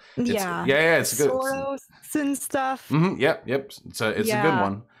 It's a good. Soros and stuff. Mm-hmm, yep. It's a good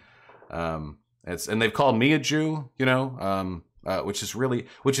one. And they've called me a Jew, you know. Which is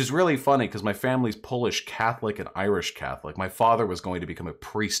really funny because my family's Polish Catholic and Irish Catholic. My father was going to become a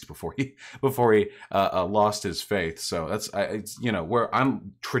priest before he lost his faith. So it's where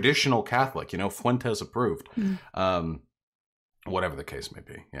I'm traditional Catholic, you know, Fuentes approved. Whatever the case may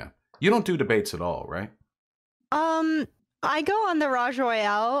be. Yeah, you don't do debates at all, right? I go on the Raj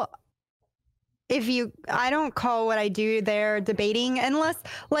Royale. I don't call what I do there debating unless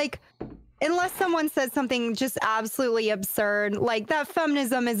someone says something just absolutely absurd, like that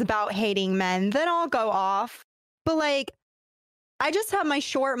feminism is about hating men, then I'll go off. But like, I just have my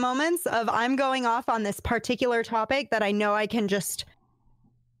short moments of I'm going off on this particular topic that I know I can just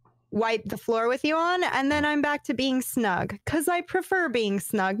wipe the floor with you on, and then I'm back to being snug, because I prefer being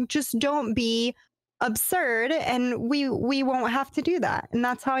snug. Just don't be absurd, and we won't have to do that. And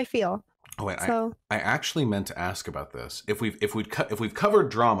that's how I feel. Oh wait, so, I actually meant to ask about this. If we've covered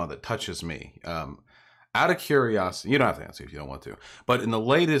drama that touches me, out of curiosity, you don't have to answer if you don't want to. But in the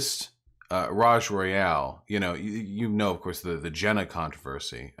latest Raj Royale, you know, of course, the Jenna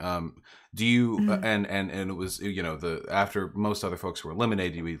controversy. Do you and it was, you know, after most other folks were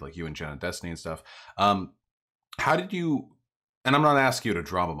eliminated, like you and Jenna, Destiny and stuff. How did you? And I'm not asking you to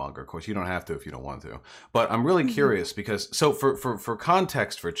drama monger, of course. You don't have to if you don't want to. But I'm really curious because, so for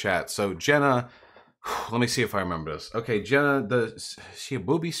context for chat, so Jenna, let me see if I remember this. Okay, Jenna, is she a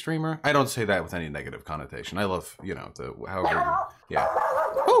booby streamer? I don't say that with any negative connotation. I love, you know, yeah.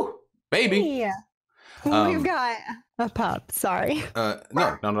 Ooh, baby. Yeah. We've got a pup. Sorry. No,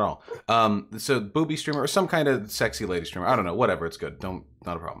 not at all. So booby streamer or some kind of sexy lady streamer. I don't know. Whatever. It's good. Not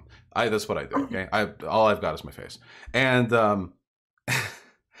a problem. That's what I do. Okay. All I've got is my face. And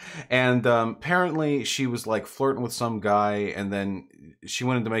apparently she was like flirting with some guy, and then she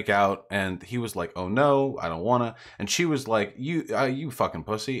wanted to make out, and he was like, "Oh no, I don't wanna." And she was like, "You fucking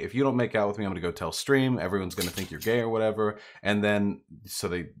pussy! If you don't make out with me, I'm gonna go tell Stream. Everyone's gonna think you're gay or whatever." And then so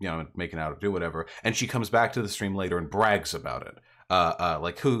they, you know, making out or do whatever. And she comes back to the stream later and brags about it.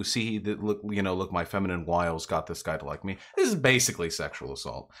 Like, look, my feminine wiles got this guy to like me. This is basically sexual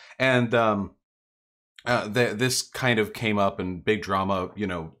assault. And this kind of came up in big drama, you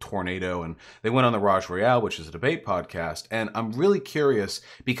know, tornado, and they went on the Raj Royale, which is a debate podcast. And I'm really curious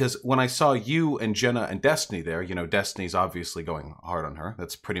because when I saw you and Jenna and Destiny there, you know, Destiny's obviously going hard on her.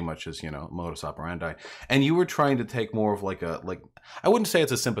 That's pretty much his, you know, modus operandi. And you were trying to take more of like I wouldn't say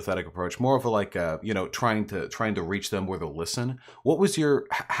it's a sympathetic approach, more of a you know, trying to reach them where they'll listen.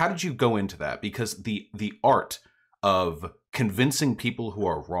 How did you go into that? Because the art of convincing people who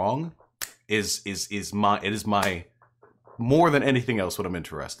are wrong is my more than anything else what I'm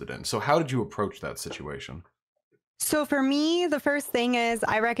interested in. So how did you approach that situation? So for me, the first thing is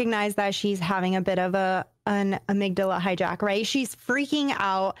I recognize that she's having a bit of an amygdala hijack, right? She's freaking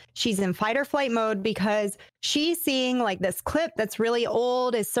out. She's in fight or flight mode because she's seeing like this clip that's really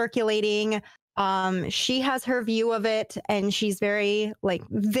old is circulating. She has her view of it and she's very like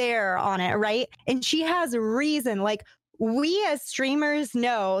there on it, right? And she has reason. Like, we as streamers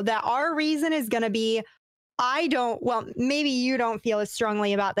know that our reason is going to be, maybe you don't feel as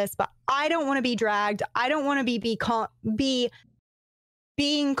strongly about this, but I don't want to be dragged. I don't want to be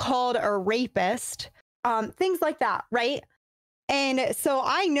being called a rapist, things like that, right? And so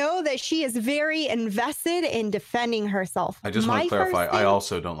I know that she is very invested in defending herself. I just want to clarify, I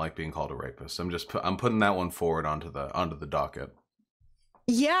also don't like being called a rapist. I'm putting that one forward onto the docket.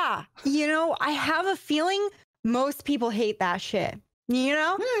 Yeah, you know, I have a feeling most people hate that shit, you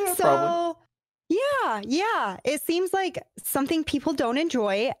know? Yeah, so probably. Yeah. It seems like something people don't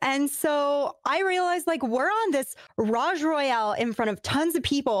enjoy. And so I realized like we're on this Raj Royale in front of tons of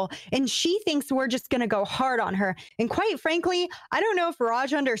people and she thinks we're just going to go hard on her. And quite frankly, I don't know if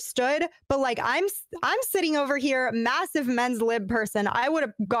Raj understood, but like I'm sitting over here, massive men's lib person. I would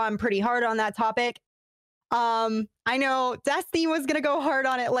have gone pretty hard on that topic. I know Destiny was going to go hard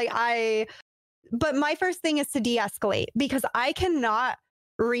on it. But my first thing is to de-escalate because I cannot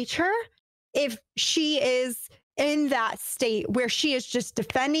reach her if she is in that state where she is just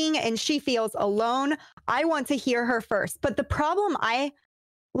defending and she feels alone. I want to hear her first. But the problem I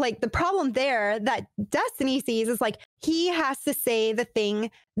like the problem there that Destiny sees is like he has to say the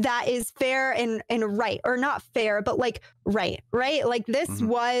thing that is fair and right, or not fair, but like right. Like this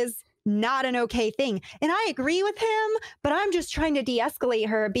was not an okay thing. And I agree with him, but I'm just trying to de-escalate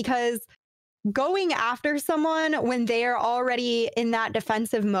her, because going after someone when they're already in that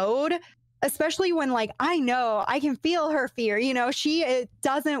defensive mode, especially when like I know I can feel her fear, you know, she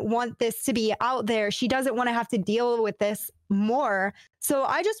doesn't want this to be out there. She doesn't want to have to deal with this more. So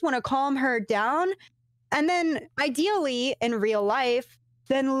I just want to calm her down. And then ideally in real life,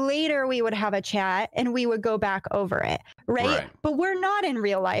 then later we would have a chat and we would go back over it. Right. But we're not in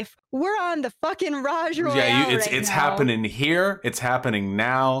real life. We're on the fucking Raj Royale. Yeah, it's happening here. It's happening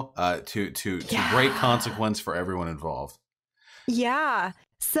now to great consequence for everyone involved. Yeah.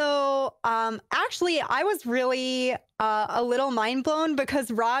 So actually, I was really a little mind blown,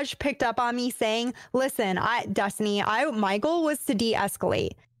 because Raj picked up on me saying, listen, Destiny, my goal was to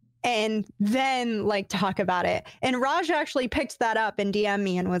de-escalate and then like talk about it. And Raj actually picked that up and DM'd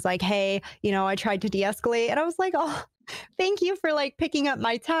me and was like, hey, you know, I tried to de-escalate. And I was like, oh, thank you for like picking up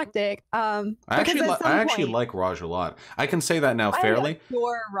my tactic. I actually like Raj a lot. I can say that now fairly. I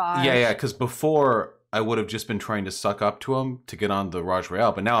adore Raj. Yeah, because before I would have just been trying to suck up to him to get on the Raj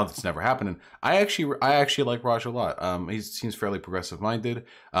Royale, but now it's never happening. I actually like Raj a lot. He seems fairly progressive minded.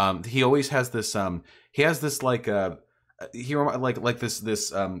 He always has this like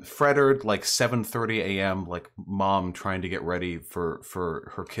this frettered like 7:30 a.m. like mom trying to get ready for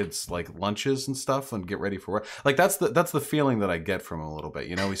her kids like lunches and stuff and get ready for work. Like that's the feeling that I get from him a little bit.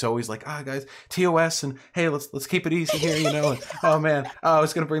 You know, he's always like, guys, TOS, and hey, let's keep it easy here. You know, and, oh man, I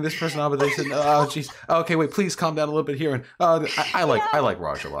was gonna bring this person on, but they said, oh geez, okay, wait, please calm down a little bit here. And I like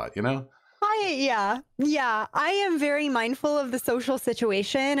Raj a lot. You know. I am very mindful of the social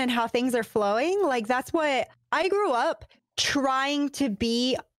situation and how things are flowing. Like that's what I grew up trying to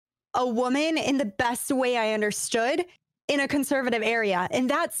be, a woman in the best way I understood in a conservative area. And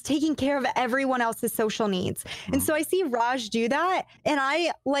that's taking care of everyone else's social needs. And so I see Raj do that, and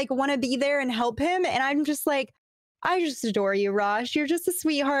I like want to be there and help him. And I'm just like, I just adore you, Raj. You're just a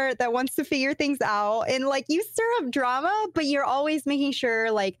sweetheart that wants to figure things out. And like you stir up drama, but you're always making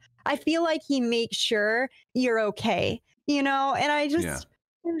sure, like, I feel like he makes sure you're okay, you know? And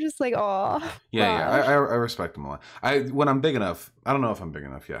I'm just like, oh. Yeah, I respect him a lot. When I'm big enough, I don't know if I'm big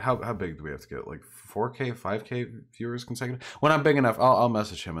enough yet. How big do we have to get? Like 4K, 5K viewers consecutive? When I'm big enough, I'll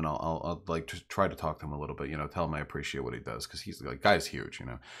message him and I'll like just try to talk to him a little bit, you know, tell him I appreciate what he does, because he's like, guy's huge, you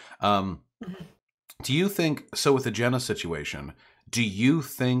know. Do you think, so with the Jenna situation, do you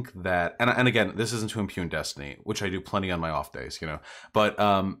think that, and again, this isn't to impugn Destiny, which I do plenty on my off days, you know, but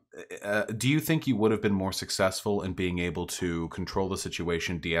do you think you would have been more successful in being able to control the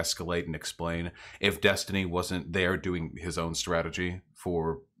situation, de-escalate, and explain if Destiny wasn't there doing his own strategy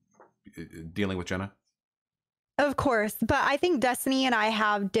for dealing with Jenna? Of course, but I think Destiny and I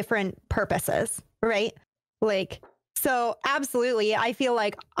have different purposes, right? Like, so absolutely, I feel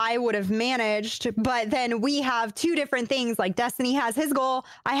like I would have managed, but then we have two different things. Like Destiny has his goal,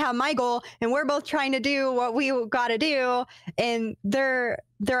 I have my goal, and we're both trying to do what we got to do, and they're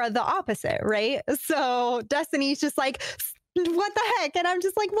the opposite, right? So Destiny's just like, what the heck? And I'm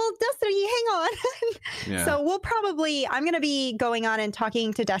just like, well, Destiny, hang on. Yeah. So I'm going to be going on and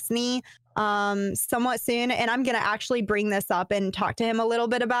talking to Destiny somewhat soon, and I'm going to actually bring this up and talk to him a little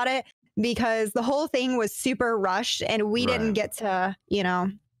bit about it, because the whole thing was super rushed and we didn't get to, you know.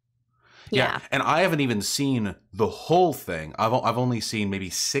 Yeah. And I haven't even seen the whole thing. I've only seen maybe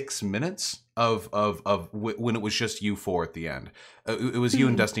 6 minutes of when it was just you four at the end. It was you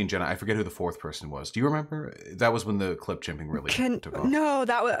and Destiny and Jenna. I forget who the fourth person was. Do you remember? That was when the clip chimping really took off. No,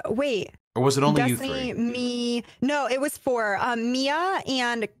 that was, wait. Or was it only Destiny, you three? Me. No, it was for Mia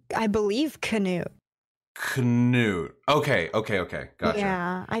and I believe Canute. Okay. Gotcha.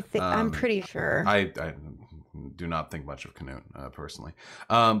 Yeah, I think I'm pretty sure. I do not think much of Canute personally.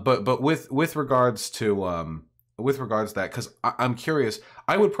 But with regards to that, because I'm curious,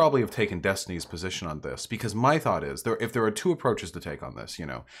 I would probably have taken Destiny's position on this, because my thought is if there are two approaches to take on this, you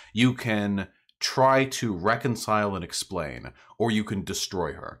know, you can try to reconcile and explain, or you can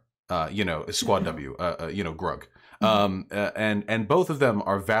destroy her. You know, Squad W, you know, Grug. And both of them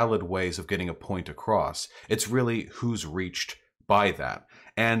are valid ways of getting a point across. It's really who's reached by that.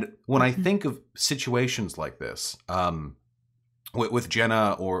 And when I think of situations like this, with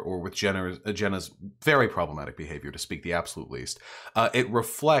Jenna or with Jenna's very problematic behavior, to speak the absolute least, it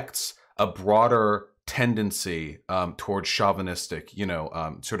reflects a broader tendency towards chauvinistic,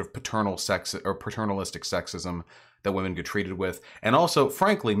 sort of paternal sex or paternalistic sexism that women get treated with, and also,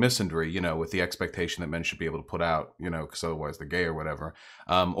 frankly, misandry, with the expectation that men should be able to put out, because otherwise they're gay or whatever.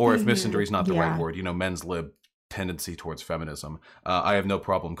 Or if misandry is not the right word, men's lib tendency towards feminism. I have no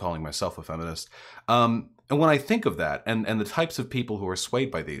problem calling myself a feminist. And when I think of that and the types of people who are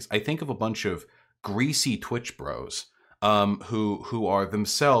swayed by these, I think of a bunch of greasy Twitch bros who are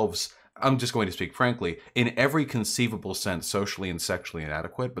themselves, I'm just going to speak frankly, in every conceivable sense, socially and sexually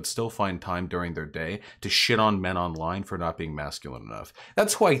inadequate, but still find time during their day to shit on men online for not being masculine enough.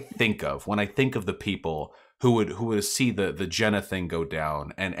 That's who I think of when I think of the people who would see the Jenna thing go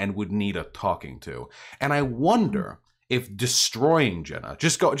down and would need a talking to. And I wonder if destroying Jenna,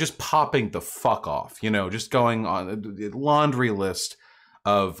 just popping the fuck off, just going on the laundry list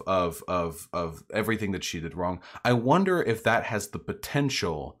of everything that she did wrong. I wonder if that has the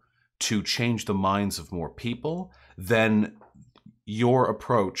potential to change the minds of more people than your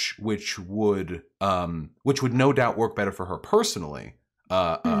approach, which would no doubt work better for her personally,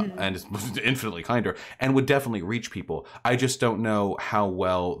 and is infinitely kinder, and would definitely reach people. I just don't know how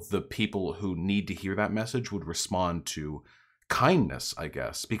well the people who need to hear that message would respond to kindness, I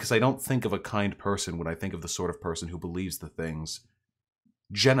guess, because I don't think of a kind person when I think of the sort of person who believes the things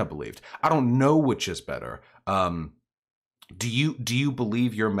Jenna believed. I don't know which is better. Do you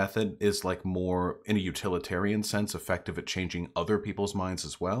believe your method is like more in a utilitarian sense effective at changing other people's minds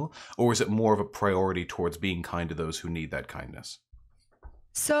as well? Or is it more of a priority towards being kind to those who need that kindness?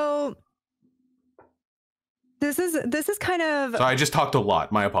 So this is kind of... So I just talked a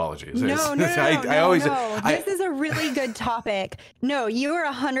lot. My apologies. No. This is a really good topic. No, you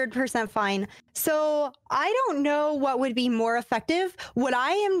are 100% fine. So I don't know what would be more effective. What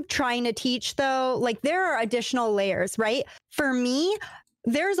I am trying to teach, though, like there are additional layers, right? For me,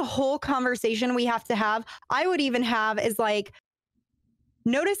 there's a whole conversation we have to have. I would even have is like,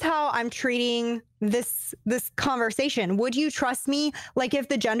 notice how I'm treating this conversation. Would you trust me? Like if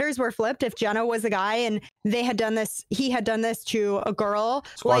the genders were flipped, if Jenna was a guy and he had done this to a girl,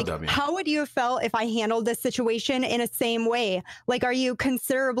 Squad dummy. How would you have felt if I handled this situation in a same way? Like, are you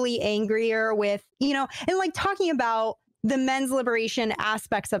considerably angrier with, and like talking about the men's liberation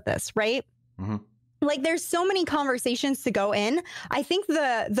aspects of this, right? Mm-hmm. Like there's so many conversations to go in. I think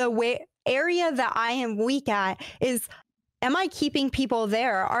the area that I am weak at is, am I keeping people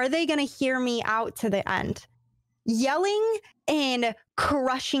there? Are they going to hear me out to the end? Yelling and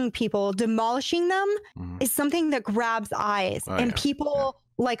crushing people, demolishing them is something that grabs eyes and people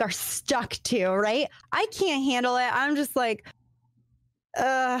like are stuck to, right? I can't handle it. I'm just like,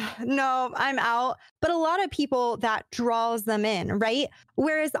 no, I'm out. But a lot of people, that draws them in, right?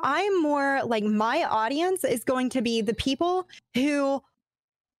 Whereas I'm more like, my audience is going to be the people who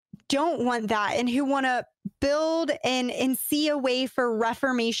don't want that and who want to build and see a way for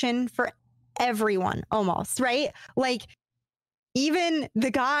reformation for everyone almost, right? Like even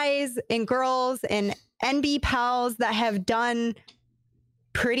the guys and girls and NB pals that have done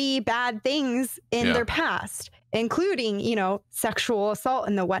pretty bad things in their past, including, sexual assault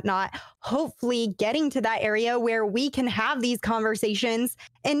and the whatnot, hopefully getting to that area where we can have these conversations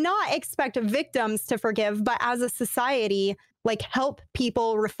and not expect victims to forgive, but as a society, like help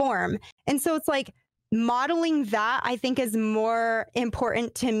people reform. And so it's like modeling that, I think, is more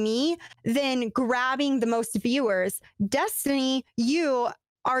important to me than grabbing the most viewers. Destiny, you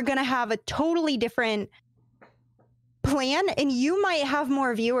are going to have a totally different plan and you might have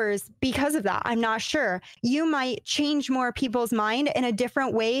more viewers because of that. I'm not sure. You might change more people's mind in a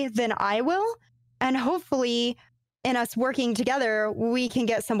different way than I will. And hopefully in us working together, we can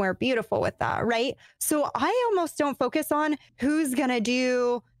get somewhere beautiful with that, right? So I almost don't focus on who's going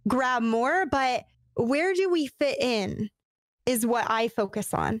to grab more, but where do we fit in is what I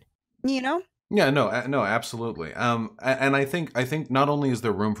focus on, Yeah, no, absolutely. And I think not only is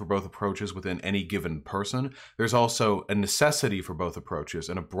there room for both approaches within any given person, there's also a necessity for both approaches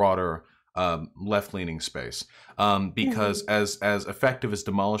in a broader left-leaning space, because as effective as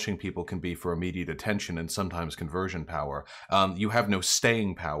demolishing people can be for immediate attention and sometimes conversion power, you have no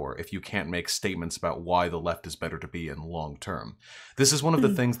staying power if you can't make statements about why the left is better to be in long term. This is one of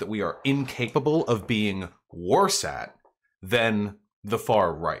the things that we are incapable of being worse at than the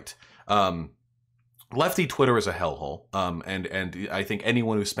far right. Lefty Twitter is a hellhole, and I think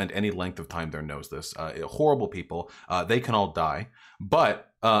anyone who spent any length of time there knows this. Horrible people. They can all die, but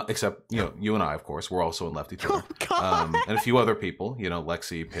except you and I, of course, we're also in Lefty Twitter, and a few other people.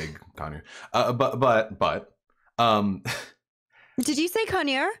 Lexi, Pig, Conyer. But did you say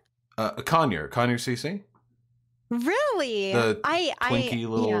Conyer? Conyer CC. Really? The I twinky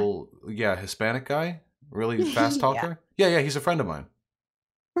little, Hispanic guy, really fast Yeah. talker. Yeah, he's a friend of mine.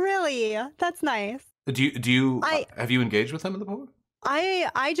 Really? That's nice. Do you I have you engaged with him in the past?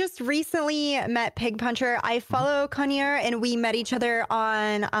 I just recently met Pig Puncher. I follow Connier and we met each other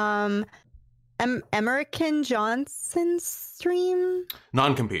on American Johnson's stream.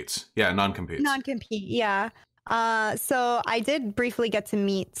 Non-competes. Yeah, non-competes. Non-compete, yeah. So I did briefly get to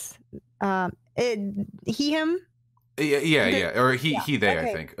meet him. Yeah. Or he they, okay.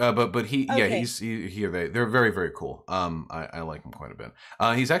 I think. But he Okay. he or they. They're very, very cool. I like him quite a bit.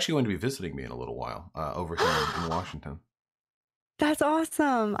 He's actually going to be visiting me in a little while over here in Washington. That's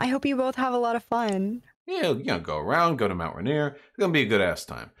awesome. I hope you both have a lot of fun. Yeah, go around, go to Mount Rainier. It's gonna be a good ass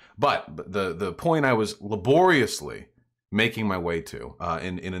time. But the point I was laboriously making my way to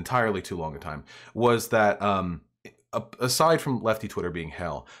in entirely too long a time was that aside from lefty Twitter being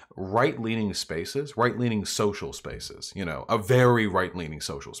hell, right-leaning spaces, right-leaning social spaces, a very right-leaning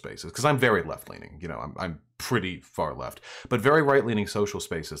social spaces, because I'm very left-leaning, I'm pretty far left, but very right-leaning social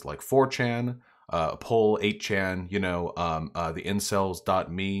spaces like 4chan, Poll 8chan, the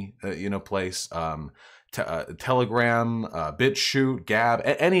incels.me, place, Telegram, BitChute, Gab,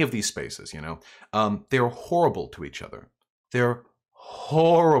 any of these spaces, they're horrible to each other. They're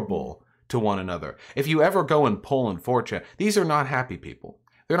horrible to one another. If you ever go and poll in 4chan, these are not happy people.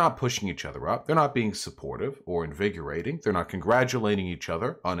 They're not pushing each other up. They're not being supportive or invigorating. They're not congratulating each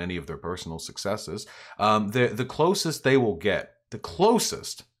other on any of their personal successes. The closest they will get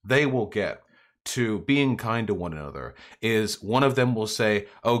to being kind to one another is one of them will say,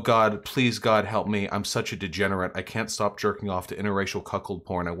 "Oh God, please God help me. I'm such a degenerate. I can't stop jerking off to interracial cuckold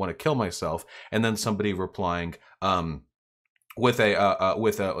porn. I want to kill myself." And then somebody replying, with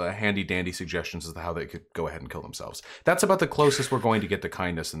a handy dandy suggestions as to how they could go ahead and kill themselves. That's about the closest we're going to get to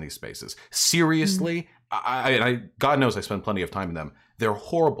kindness in these spaces. Seriously, I God knows I spend plenty of time in them. They're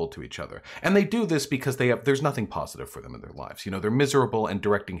horrible to each other, and they do this because there's nothing positive for them in their lives. They're miserable, and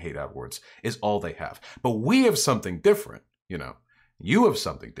directing hate outwards is all they have. But we have something different. You have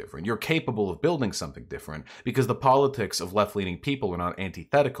something different. You're capable of building something different because the politics of left-leaning people are not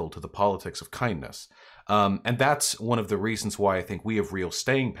antithetical to the politics of kindness. And that's one of the reasons why I think we have real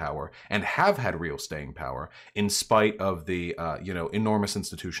staying power and have had real staying power in spite of the, enormous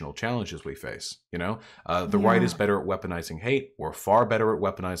institutional challenges we face. The right is better at weaponizing hate. We're far better at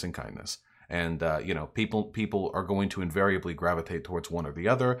weaponizing kindness. And, people are going to invariably gravitate towards one or the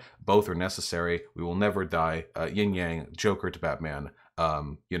other. Both are necessary. We will never die. Yin Yang, Joker to Batman.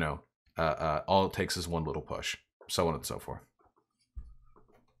 All it takes is one little push. So on and so forth.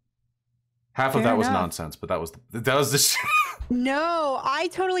 Half of that was nonsense, but that was the No, I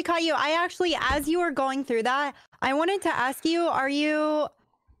totally caught you. I actually, as you were going through that, I wanted to ask you, I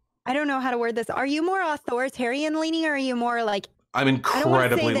don't know how to word this. Are you more authoritarian leaning or are you more like I'm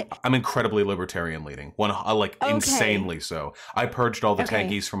incredibly libertarian leaning. Insanely so. I purged all the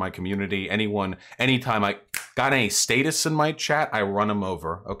tankies from my community. Anytime I got any status in my chat, I run them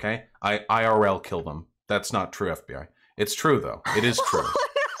over. Okay, I IRL kill them. That's not true, FBI. It's true though. It is true.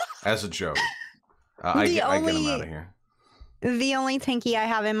 As a joke, I get them out of here. The only tanky I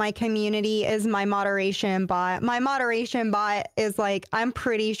have in my community is my moderation bot. My moderation bot is I'm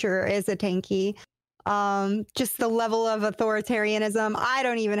pretty sure is a tanky. Just the level of authoritarianism. I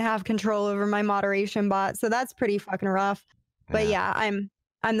don't even have control over my moderation bot, so that's pretty fucking rough. But yeah,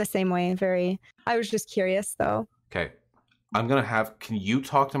 I'm the same way. I was just curious though. Okay, can you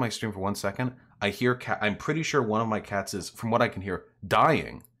talk to my stream for 1 second? I hear I'm pretty sure one of my cats is, from what I can hear,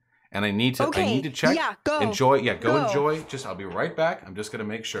 dying. And I need to check. Yeah, go. Enjoy. Yeah, go enjoy. I'll be right back. I'm just gonna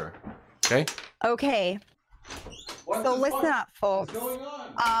make sure. Okay. Okay. So listen up, folks. What's going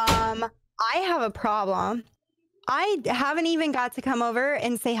on? I have a problem. I haven't even got to come over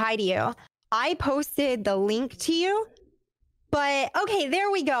and say hi to you. I posted the link to you, but okay, there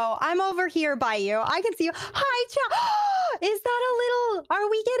we go. I'm over here by you. I can see you. Hi, chat. Is that are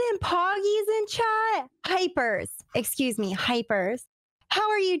we getting poggies in chat? Hypers. Excuse me, hypers. How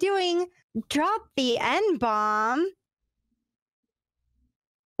are you doing? Drop the N-bomb.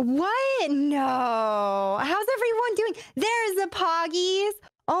 What? No. How's everyone doing? There's the poggies.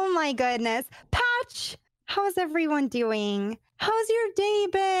 Oh my goodness. Patch, how's everyone doing? How's your day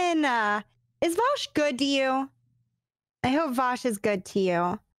been? Is Vosh good to you? I hope Vosh is good to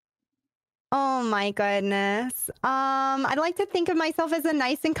you. Oh my goodness. I'd like to think of myself as a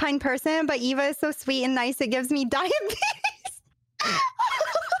nice and kind person, but Eva is so sweet and nice it gives me diabetes.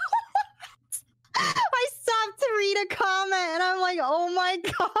 I stopped to read a comment and I'm like, oh my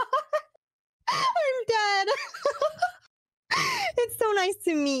god. I'm dead. It's so so nice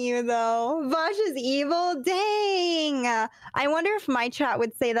to meet you, though. Vosh is evil? Dang. I wonder if my chat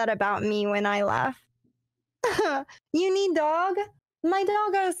would say that about me when I left. You need dog? My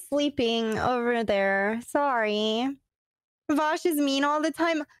dog is sleeping over there. Sorry. Vosh is mean all the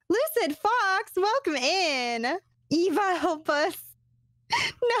time. Lucid Fox, welcome in. Eva, help us.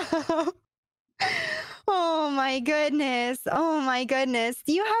 No. Oh my goodness. Oh my goodness.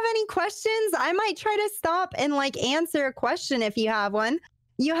 Do you have any questions? I might try to stop and like answer a question if you have one.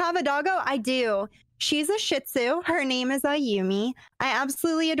 You have a doggo? I do. She's a Shih Tzu. Her name is Ayumi. I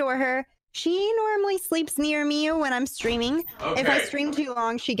absolutely adore her. She normally sleeps near me when I'm streaming. Okay. If I stream too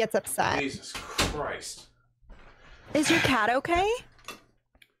long, she gets upset. Jesus Christ. Is your cat okay?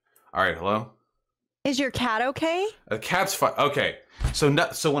 All right, hello? Is your cat okay? The cat's fine. Okay. So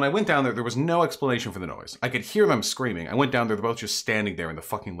when I went down there, there was no explanation for the noise. I could hear them screaming. I went down there, they're both just standing there in the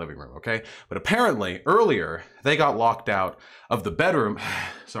fucking living room, okay? But apparently, earlier, they got locked out of the bedroom.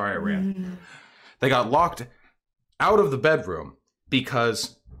 Sorry, I ran. They got locked out of the bedroom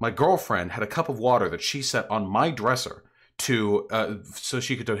because my girlfriend had a cup of water that she set on my dresser to so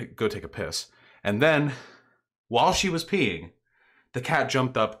she could go take a piss. And then, while she was peeing, the cat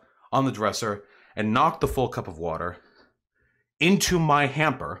jumped up on the dresser and knocked the full cup of water into my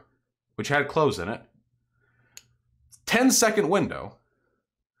hamper, which had clothes in it. 10-second window.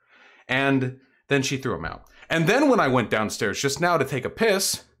 And then she threw them out. And then when I went downstairs just now to take a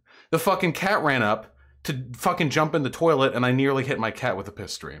piss, the fucking cat ran up to fucking jump in the toilet, and I nearly hit my cat with a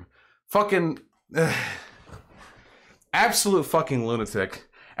piss stream. Fucking... absolute fucking lunatic.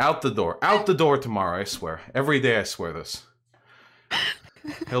 Out the door. Out the door tomorrow, I swear. Every day I swear this.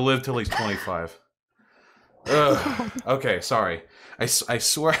 He'll live till he's 25. Ugh. Okay, sorry. I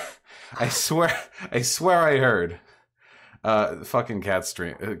swear I heard fucking cat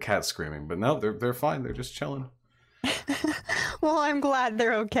screaming, but no, they're fine. They're just chilling. Well, I'm glad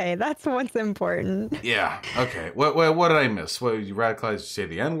they're okay. That's what's important. Yeah. Okay. What did I miss? What you radicalized? You say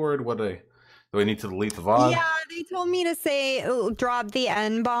the N-word? Do I need to delete the VOD? Yeah, they told me to say drop the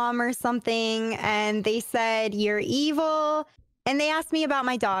N-bomb or something, and they said you're evil. And they asked me about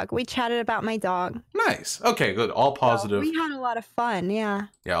my dog. We chatted about my dog. Nice. Okay, good. All positive. So we had a lot of fun, yeah.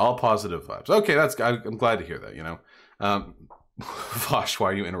 Yeah, all positive vibes. Okay, I'm glad to hear that, you know. Vosh, why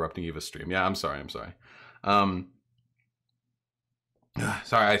are you interrupting Eva's stream? Yeah, I'm sorry.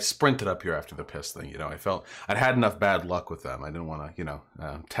 Sorry, I sprinted up here after the piss thing, you know. I felt I'd had enough bad luck with them. I didn't want to, you know,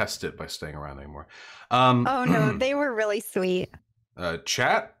 test it by staying around anymore. Oh, no, they were really sweet.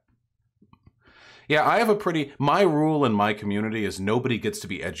 Chat? Yeah, I have my rule in my community is nobody gets to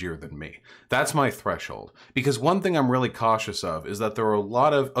be edgier than me. That's my threshold. Because one thing I'm really cautious of is that there are a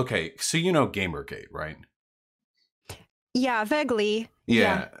lot of, okay, so you know Gamergate, right? Yeah, vaguely.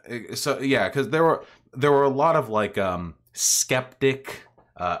 Yeah. So, yeah, because there were a lot of like skeptic,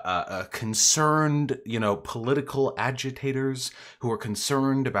 concerned, you know, political agitators who are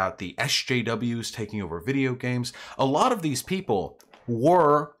concerned about the SJWs taking over video games. A lot of these people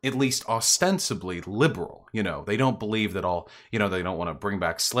were at least ostensibly liberal. You know, they don't believe that all, you know, they don't want to bring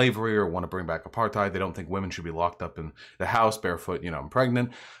back slavery or want to bring back apartheid. They don't think women should be locked up in the house barefoot, you know, and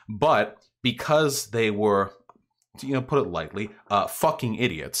pregnant. But because they were, you know, put it lightly, fucking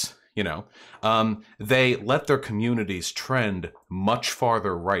idiots, you know, they let their communities trend much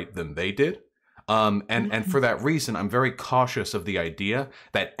farther right than they did. And for that reason, I'm very cautious of the idea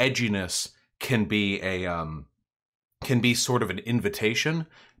that edginess can be sort of an invitation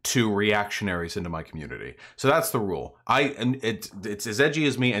to reactionaries into my community. So that's the rule. It's as edgy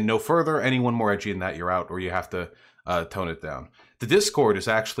as me, and no further. Anyone more edgy than that, you're out, or you have to tone it down. The Discord is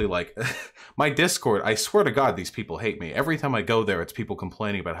actually like my Discord. I swear to God, these people hate me. Every time I go there, it's people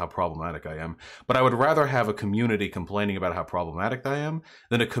complaining about how problematic I am. But I would rather have a community complaining about how problematic I am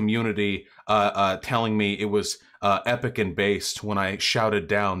than a community telling me it was epic and based when I shouted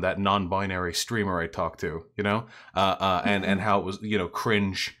down that non-binary streamer I talked to, you know, and how it was, you know,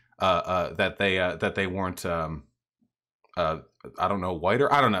 cringe that they weren't I don't know,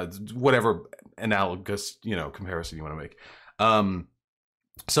 whiter. I don't know, whatever analogous, you know, comparison you want to make.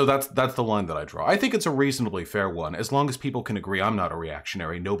 So that's the line that I draw. I think it's a reasonably fair one. As long as people can agree I'm not a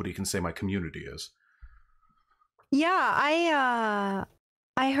reactionary, nobody can say my community is. Yeah,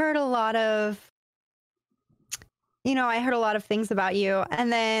 I heard a lot of, you know, I heard a lot of things about you.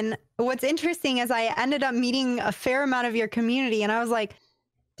 And then what's interesting is I ended up meeting a fair amount of your community, and I was like,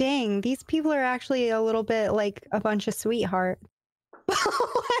 dang, these people are actually a little bit like a bunch of sweethearts.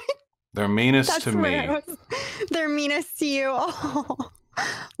 They're meanest to me. They're meanest to you. Oh.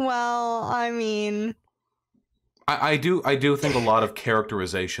 Well, I mean, I do think a lot of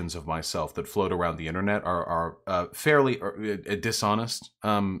characterizations of myself that float around the internet are fairly dishonest,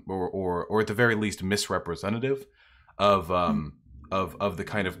 or at the very least misrepresentative of of the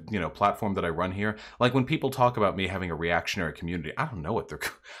kind of, you know, platform that I run here. Like when people talk about me having a reactionary community, I don't know what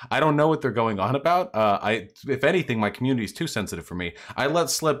they're going on about. If anything, my community is too sensitive for me. I let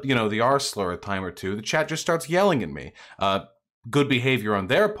slip, you know, the R slur a time or two. The chat just starts yelling at me. Good behavior on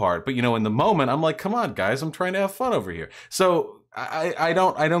their part, but you know, in the moment, I'm like, come on, guys, I'm trying to have fun over here. So I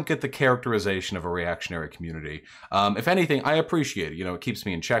don't get the characterization of a reactionary community. If anything, I appreciate it. You know, it keeps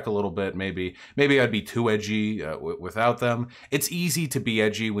me in check a little bit. Maybe I'd be too edgy without them. It's easy to be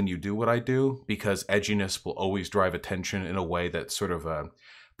edgy when you do what I do, because edginess will always drive attention in a way that sort of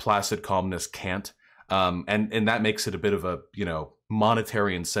placid calmness can't. And that makes it a bit of a, you know,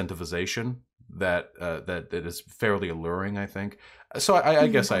 monetary incentivization that is fairly alluring, I think. So I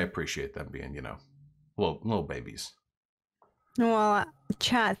guess I appreciate them being, you know, little babies. Well,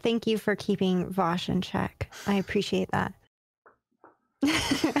 chat, thank you for keeping Vosh in check. I appreciate that.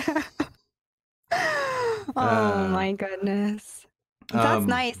 Oh my goodness. That's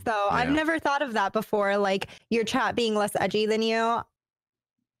nice though. Yeah. I've never thought of that before, like your chat being less edgy than you.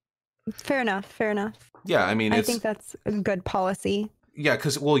 Fair enough. Yeah, I mean, I think that's a good policy. Yeah,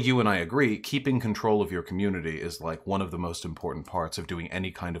 because, well, you and I agree, keeping control of your community is like one of the most important parts of doing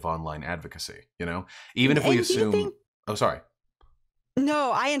any kind of online advocacy, you know? Even if we assume... Oh, sorry.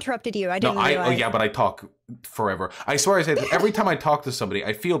 No, I interrupted you. I didn't realize. Oh, yeah, but I talk forever. I swear I say that every time I talk to somebody,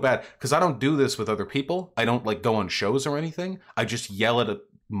 I feel bad because I don't do this with other people. I don't like go on shows or anything. I just yell at a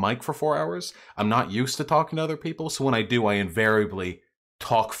mic for 4 hours. I'm not used to talking to other people. So when I do, I invariably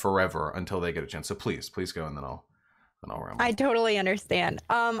talk forever until they get a chance. So please go, and then I'll ramble. I totally understand.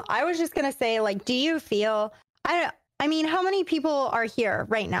 I was just gonna say, like, do you feel? I mean, how many people are here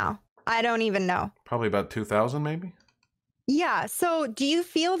right now? I don't even know. Probably about 2,000, maybe. Yeah. So, do you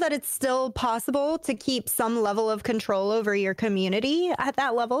feel that it's still possible to keep some level of control over your community at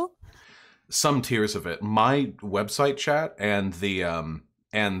that level? Some tiers of it. My website chat and the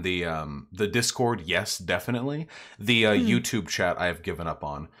Discord, yes, definitely. The YouTube chat I have given up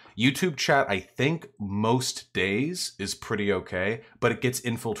on. YouTube chat, I think most days is pretty okay, but it gets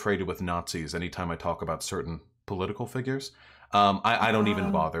infiltrated with Nazis anytime I talk about certain political figures. I don't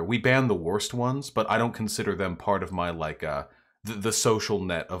even bother. We ban the worst ones, but I don't consider them part of my, like, the social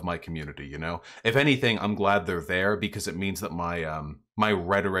net of my community, you know? If anything, I'm glad they're there because it means that my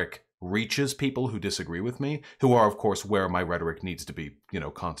rhetoric reaches people who disagree with me, who are, of course, where my rhetoric needs to be, you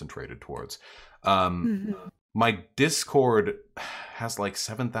know, concentrated towards. My Discord has like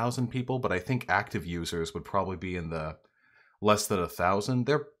 7,000 people, but I think active users would probably be in the less than 1,000.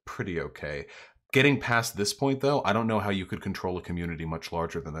 They're pretty okay. Getting past this point, though, I don't know how you could control a community much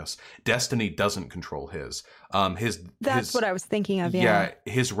larger than this. Destiny doesn't control his. That's what I was thinking of, yeah.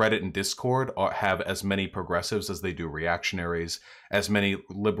 Yeah, his Reddit and Discord have as many progressives as they do reactionaries, as many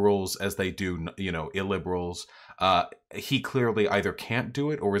liberals as they do, you know, illiberals. He clearly either can't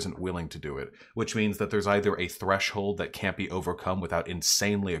do it or isn't willing to do it, which means that there's either a threshold that can't be overcome without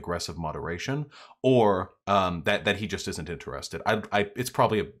insanely aggressive moderation, or that he just isn't interested. It's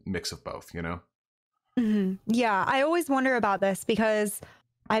probably a mix of both, you know? Mm-hmm. Yeah, I always wonder about this because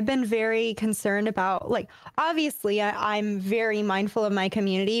I've been very concerned about, like, obviously I'm very mindful of my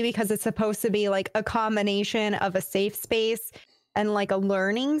community because it's supposed to be like a combination of a safe space and like a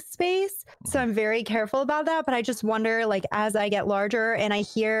learning space. So I'm very careful about that. But I just wonder, like, as I get larger and I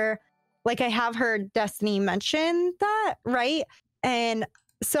hear, like, I have heard Destiny mention that, right? And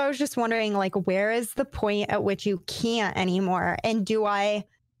so I was just wondering, like, where is the point at which you can't anymore? And do I...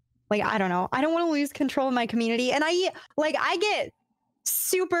 Like, I don't know. I don't want to lose control of my community. And I get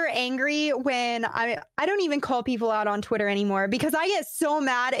super angry when I don't even call people out on Twitter anymore because I get so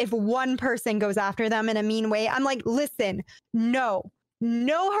mad if one person goes after them in a mean way. I'm like, listen, no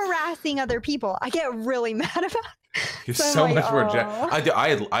harassing other people. I get really mad about it. You're so like, much more.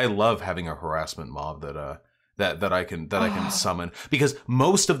 I love having a harassment mob that I can summon, because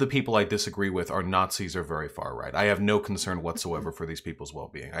most of the people I disagree with are Nazis or very far right. I have no concern whatsoever for these people's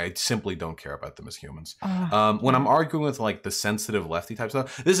well-being. I simply don't care about them as humans. When I'm arguing with like the sensitive lefty type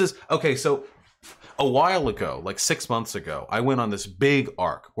stuff, this is okay. So a while ago, like 6 months ago, I went on this big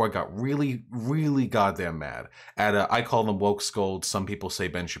arc where I got really, really goddamn mad at I call them woke scolds. Some people say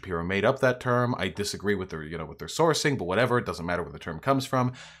Ben Shapiro made up that term. I disagree with their sourcing, but whatever. It doesn't matter where the term comes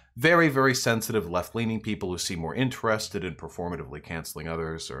from. Very, very sensitive left-leaning people who seem more interested in performatively canceling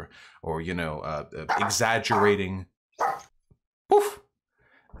others or exaggerating.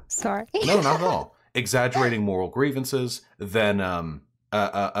 Sorry. No, not at all. Exaggerating moral grievances than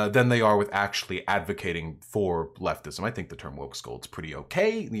than they are with actually advocating for leftism. I think the term woke skull is pretty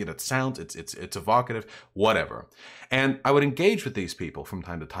okay. You know, it sounds, it's evocative, whatever. And I would engage with these people from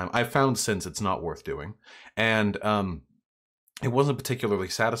time to time. I've found since it's not worth doing. And it wasn't particularly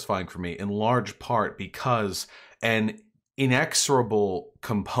satisfying for me, in large part because an inexorable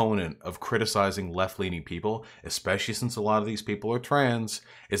component of criticizing left-leaning people, especially since a lot of these people are trans,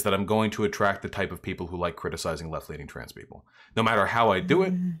 is that I'm going to attract the type of people who like criticizing left-leaning trans people. No matter how I do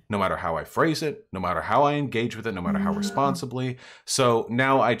it, no matter how I phrase it, no matter how I engage with it, no matter how responsibly. So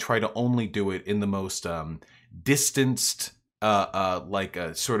now I try to only do it in the most distanced, like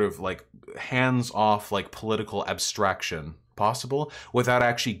a sort of like hands-off, like political abstraction possible, without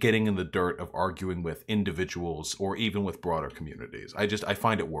actually getting in the dirt of arguing with individuals or even with broader communities. I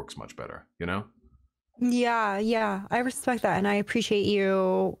find it works much better, you know? Yeah, I respect that, and I appreciate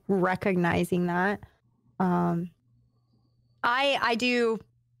you recognizing that. I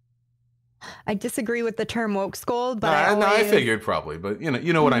disagree with the term woke scold, but I figured probably, but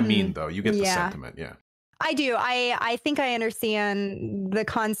you know what I mean, though. You get the sentiment, yeah. I do. I think I understand the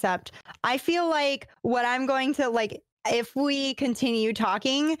concept. I feel like what I'm going to like, if we continue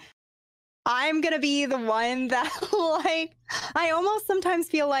talking, I'm going to be the one that like, I almost sometimes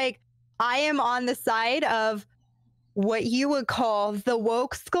feel like I am on the side of what you would call the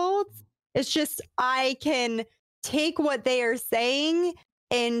woke scolds. It's just, I can take what they are saying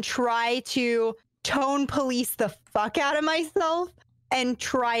and try to tone police the fuck out of myself and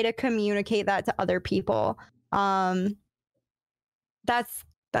try to communicate that to other people.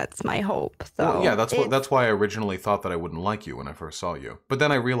 That's my hope. So well, yeah, that's why I originally thought that I wouldn't like you when I first saw you. But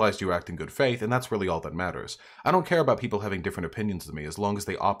then I realized you act in good faith, and that's really all that matters. I don't care about people having different opinions than me as long as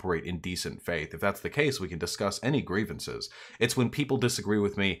they operate in decent faith. If that's the case, we can discuss any grievances. It's when people disagree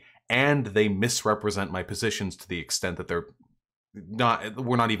with me and they misrepresent my positions to the extent that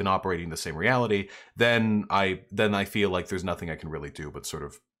we're not even operating the same reality, then I feel like there's nothing I can really do but sort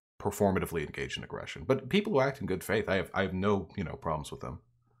of performatively engage in aggression. But people who act in good faith, I have no, problems with them.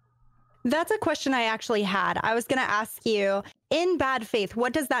 That's a question I actually had. I was going to ask you, in bad faith,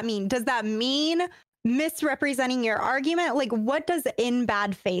 what does that mean? Does that mean misrepresenting your argument? Like, what does in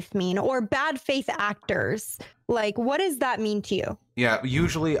bad faith mean? Or bad faith actors? Like, what does that mean to you? Yeah,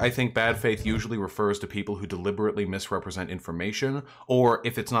 usually I think bad faith usually refers to people who deliberately misrepresent information, or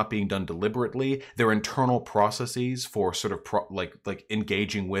if it's not being done deliberately, their internal processes for sort of like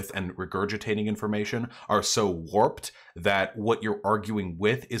engaging with and regurgitating information are so warped that what you're arguing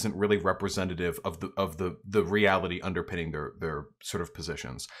with isn't really representative of the reality underpinning their sort of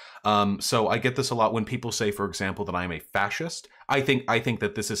positions. So I get this a lot when people say, for example, that I'm a fascist. I think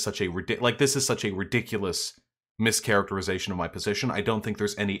that this is such a ridiculous mischaracterization of my position. I don't think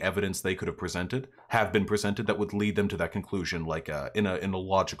there's any evidence they could have been presented that would lead them to that conclusion, like in a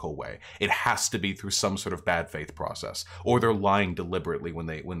logical way. It has to be through some sort of bad faith process, or they're lying deliberately when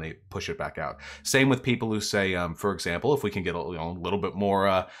they push it back out. Same with people who say, for example, if we can get a little bit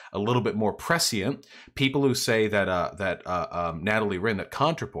more prescient, people who say that Natalie Rinn, that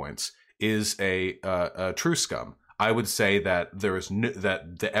ContraPoints is a true scum. I would say that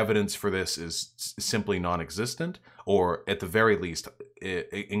that the evidence for this is simply non-existent, or at the very least,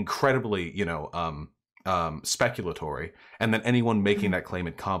 incredibly, speculatory, and that anyone making that claim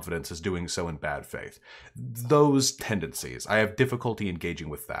in confidence is doing so in bad faith. Those tendencies, I have difficulty engaging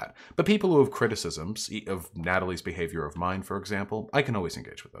with that. But people who have criticisms of Natalie's behavior of mine, for example, I can always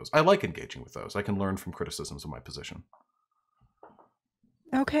engage with those. I like engaging with those. I can learn from criticisms of my position.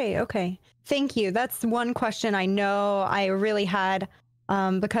 Okay. Thank you. That's one question I know I really had,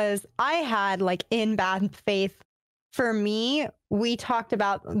 because I had, like, in bad faith. For me, we talked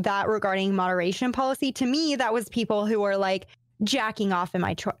about that regarding moderation policy. To me, that was people who were like jacking off in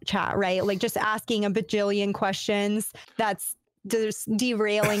my chat, right? Like just asking a bajillion questions that's just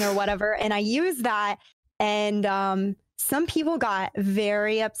derailing or whatever. And I used that, and some people got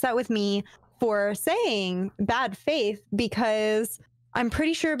very upset with me for saying bad faith, because I'm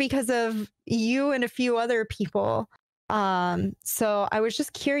pretty sure because of you and a few other people. So I was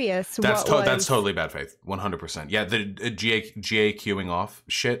just curious. That's totally bad faith. 100%. Yeah, the GA queuing off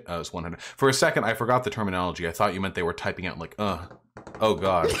shit was 100. For a second, I forgot the terminology. I thought you meant they were typing out like, oh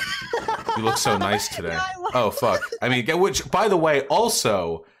God, you look so nice today. Oh, fuck. I mean, which, by the way,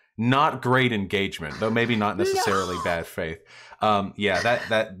 also not great engagement, though maybe not necessarily bad faith. Yeah,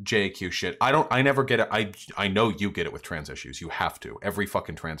 that JAQ shit. I never get it. I know you get it with trans issues. You have to. Every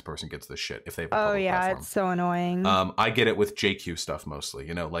fucking trans person gets this shit if they have a public platform. It's so annoying. I get it with JQ stuff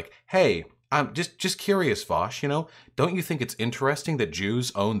mostly. Like, hey, I'm just curious, Vosh, you know, don't you think it's interesting that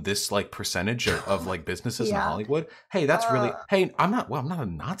Jews own this like percentage of like businesses in Yeah. Hollywood? Hey, that's really, hey, I'm not a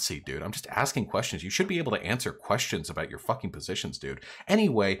Nazi, dude. I'm just asking questions. You should be able to answer questions about your fucking positions, dude.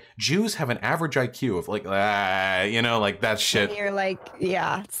 Anyway, Jews have an average IQ of like, you know, like that shit. And you're like,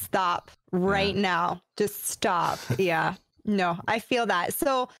 yeah, stop right now. Just stop. Yeah. No, I feel that.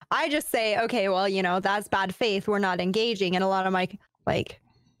 So I just say, okay, well, you know, that's bad faith. We're not engaging. And a lot of my, like,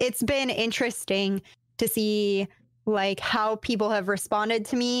 it's been interesting to see like how people have responded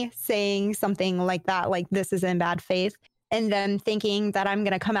to me saying something like that, like this is in bad faith, and then thinking that I'm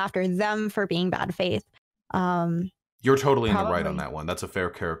going to come after them for being bad faith. You're totally in the right Probably. on that one. That's a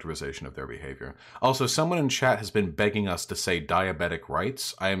fair characterization of their behavior. Also, someone in chat has been begging us to say diabetic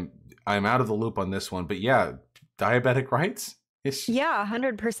rights. I'm out of the loop on this one, but yeah, diabetic rights? Yeah,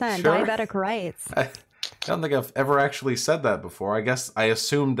 100% Sure. diabetic rights. I don't think I've ever actually said that before. I guess I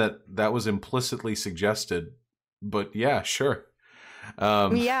assumed that was implicitly suggested, but yeah, sure.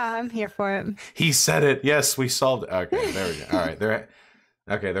 Yeah, I'm here for it. He said it. Yes, we solved it. Okay, there we go. All right, they're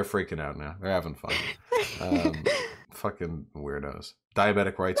freaking out now. They're having fun. Fucking weirdos.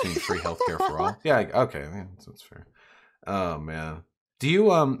 Diabetic rights mean free healthcare for all. Yeah, okay, that's fair. Oh man, do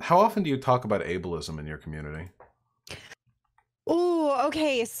you how often do you talk about ableism in your community? Oh,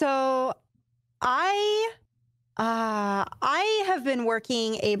 okay. So I have been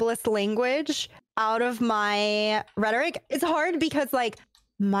working ableist language out of my rhetoric. It's hard because like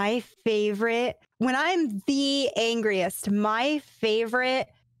my favorite, when I'm the angriest, my favorite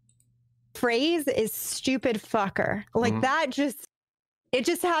phrase is stupid fucker. Like that just, it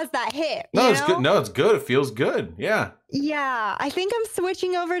just has that hit. No, you it's know? good. No, it's good. It feels good. Yeah. Yeah, I think I'm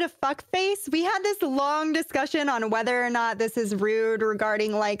switching over to fuckface. We had this long discussion on whether or not this is rude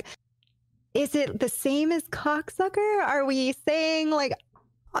regarding like, is it the same as cocksucker? Are we saying like,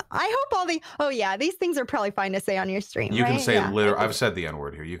 I hope all the, oh yeah, these things are probably fine to say on your stream. You right? can say Yeah. I've said the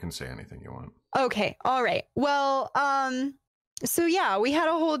N-word here. You can say anything you want. Okay, all right. Well, so yeah, we had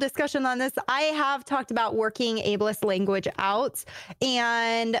a whole discussion on this. I have talked about working ableist language out,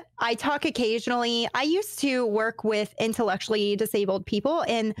 and I talk occasionally. I used to work with intellectually disabled people,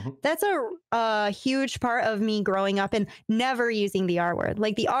 and that's a huge part of me growing up and never using the R word.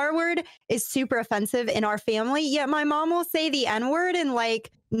 Like the R word is super offensive in our family, yet my mom will say the N word and like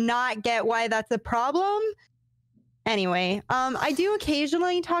not get why that's a problem. Anyway, I do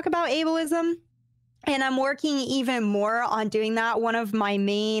occasionally talk about ableism. And I'm working even more on doing that. One of my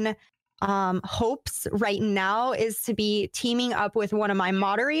main hopes right now is to be teaming up with one of my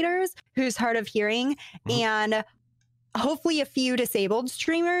moderators who's hard of hearing and hopefully a few disabled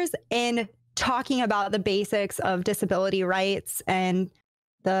streamers and talking about the basics of disability rights and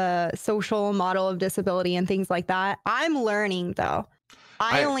the social model of disability and things like that. I'm learning though.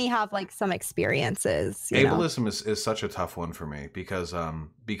 I only have like some experiences. Ableism is such a tough one for me because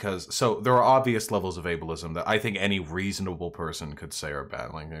so there are obvious levels of ableism that I think any reasonable person could say are bad,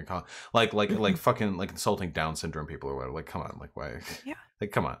 like fucking like insulting Down syndrome people or whatever. Like, come on, like why? Yeah.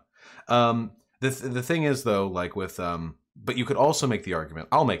 Like, come on. The thing is though, like with but you could also make the argument.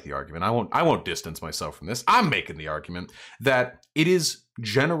 I'll make the argument. I won't distance myself from this. I'm making the argument that it is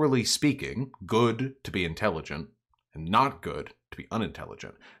generally speaking good to be intelligent and not good to be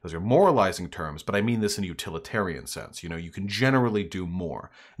unintelligent. Those are moralizing terms, but I mean this in a utilitarian sense. You know, you can generally do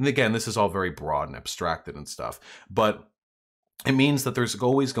more. And again, this is all very broad and abstracted and stuff, but it means that there's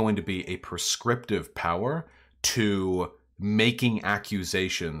always going to be a prescriptive power to making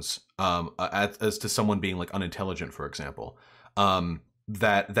accusations as to someone being like unintelligent, for example.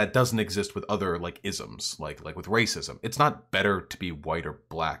 That doesn't exist with other like isms, like with racism. It's not better to be white or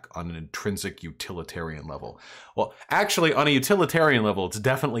black on an intrinsic utilitarian level. Well, actually, on a utilitarian level, it's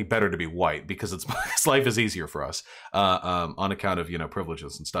definitely better to be white because life is easier for us on account of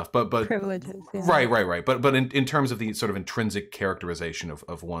privileges and stuff. But privileges, yeah. Right. But in terms of the sort of intrinsic characterization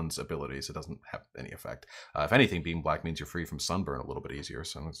of one's abilities, it doesn't have any effect. If anything, being black means you're free from sunburn a little bit easier.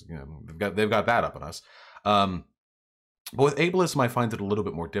 So they've got that up on us. But with ableism, I find it a little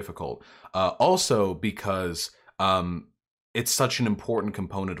bit more difficult. Also because it's such an important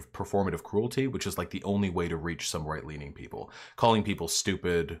component of performative cruelty, which is like the only way to reach some right-leaning people. Calling people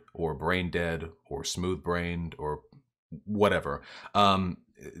stupid or brain dead or smooth-brained or whatever. They are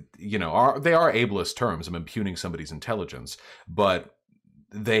ableist terms. I'm impugning somebody's intelligence, but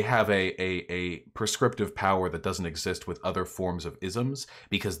they have a prescriptive power that doesn't exist with other forms of isms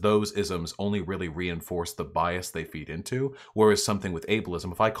because those isms only really reinforce the bias they feed into. Whereas something with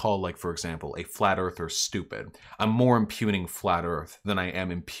ableism, if I call, like, for example, a flat earther stupid, I'm more impugning flat earth than I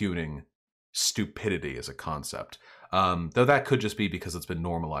am impugning stupidity as a concept. Though that could just be because it's been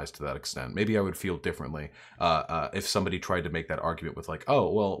normalized to that extent. Maybe I would feel differently if somebody tried to make that argument with like,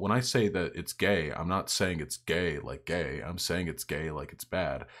 oh, well, when I say that it's gay, I'm not saying it's gay like gay. I'm saying it's gay like it's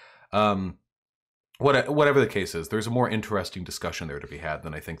bad. Whatever the case is, there's a more interesting discussion there to be had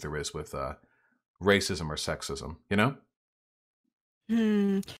than I think there is with racism or sexism, you know?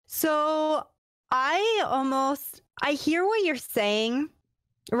 So I hear what you're saying,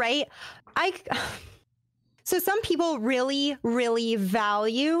 right? So some people really, really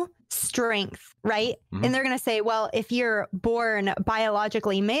value strength, right? Mhm. And they're going to say, well, if you're born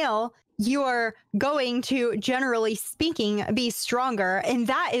biologically male, you're going to, generally speaking, be stronger. And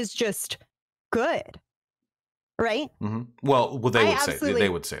that is just good, right? Mm-hmm. Well, they I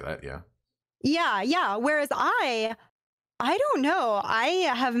would say that, yeah. Yeah. Whereas I don't know. I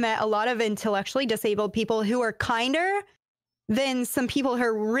have met a lot of intellectually disabled people who are kinder than some people who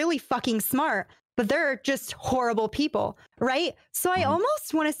are really fucking smart, but they're just horrible people, right? So I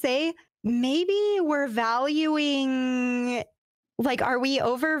almost want to say maybe we're valuing, like, are we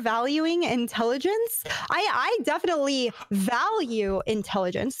overvaluing intelligence? I definitely value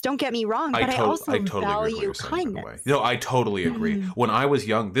intelligence. Don't get me wrong, but I also value kindness. No, I totally agree. When I was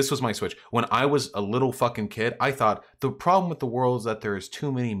young, this was my switch. When I was a little fucking kid, I thought the problem with the world is that there's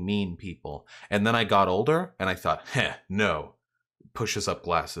too many mean people. And then I got older and I thought, no. Pushes up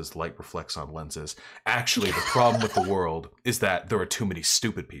glasses, light reflects on lenses. Actually, the problem with the world is that there are too many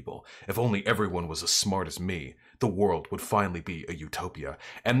stupid people. If only everyone was as smart as me, the world would finally be a utopia.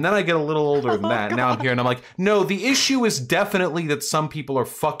 And then I get a little older than that. Now I'm here and I'm like, no, the issue is definitely that some people are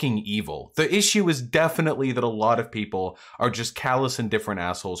fucking evil. The issue is definitely that a lot of people are just callous and different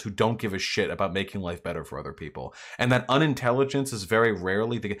assholes who don't give a shit about making life better for other people. And that unintelligence is very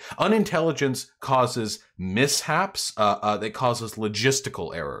rarely unintelligence causes mishaps. It causes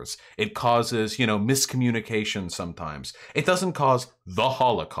logistical errors. It causes, miscommunication sometimes. It doesn't cause the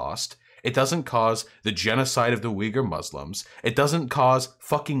Holocaust. It doesn't cause the genocide of the Uyghur Muslims. It doesn't cause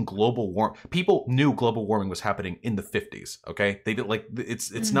fucking global warming. People knew global warming was happening in the 50s, okay? They did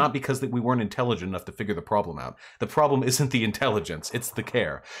it's not because that we weren't intelligent enough to figure the problem out. The problem isn't the intelligence, it's the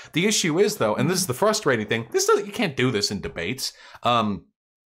care. The issue is though, and this is the frustrating thing, you can't do this in debates.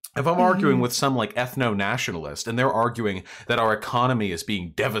 If I'm arguing with some like ethno-nationalist and they're arguing that our economy is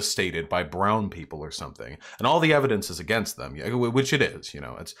being devastated by brown people or something, and all the evidence is against them, which it is,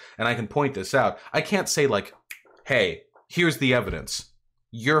 and I can point this out, I can't say like, hey, here's the evidence.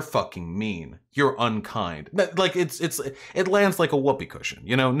 You're fucking mean. You're unkind. Like it lands like a whoopee cushion.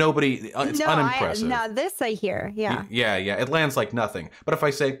 Nobody. It's unimpressive. Now this I hear. Yeah. Yeah. It lands like nothing. But if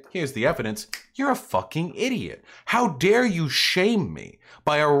I say, here's the evidence, you're a fucking idiot. How dare you shame me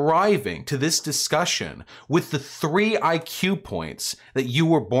by arriving to this discussion with the 3 IQ points that you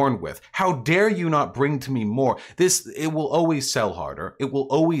were born with? How dare you not bring to me more? It will always sell harder. It will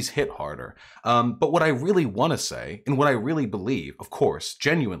always hit harder. But what I really want to say, and what I really believe, of course,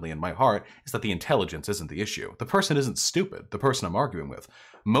 genuinely in my heart, is that the intelligence isn't the issue. The person isn't stupid, the person I'm arguing with.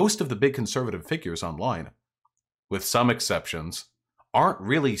 Most of the big conservative figures online, with some exceptions, aren't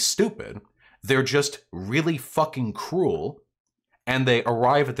really stupid. They're just really fucking cruel, and they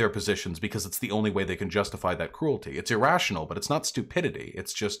arrive at their positions because it's the only way they can justify that cruelty. It's irrational, but it's not stupidity.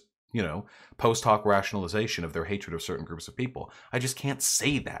 It's just, post hoc rationalization of their hatred of certain groups of people. I just can't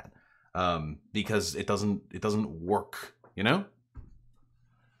say that because it doesn't work,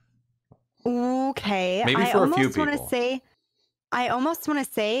 Okay. Maybe for a few people. I almost want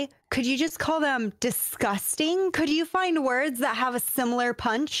to say, could you just call them disgusting? Could you find words that have a similar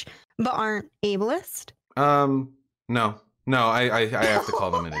punch but aren't ableist? No, I have to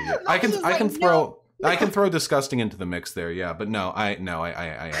call them an idiot. I can throw disgusting into the mix there, yeah, but I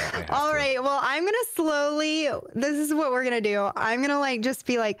have All to. right, well, I'm gonna slowly. This is what we're gonna do. I'm gonna just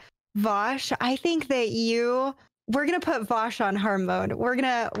be like, Vosh, I think that we're gonna put Vosh on harm mode. We're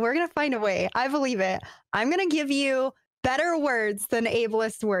gonna find a way. I believe it. I'm gonna give you better words than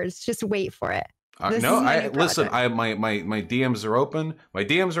ableist words. Just wait for it. Listen. My DMs are open. My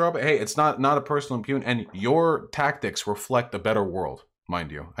DMs are open. Hey, it's not a personal impugn, and your tactics reflect a better world,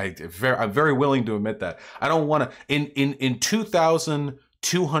 mind you. I'm very willing to admit that. I don't want to in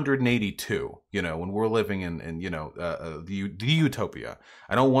 2282. When we're living in the utopia.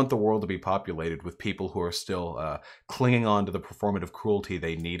 I don't want the world to be populated with people who are still clinging on to the performative cruelty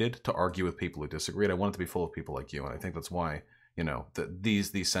they needed to argue with people who disagreed. I want it to be full of people like you, and I think that's why.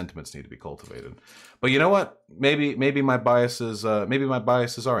 These sentiments need to be cultivated. But you know what? Maybe my biases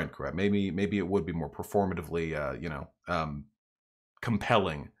are incorrect. Maybe it would be more performatively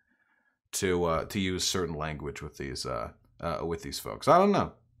compelling to use certain language with these folks. I don't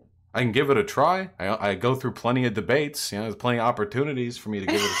know. I can give it a try. I go through plenty of debates. You know, there's plenty of opportunities for me to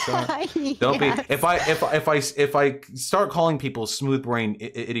give it a shot. Don't be Yes. if I start calling people smooth brain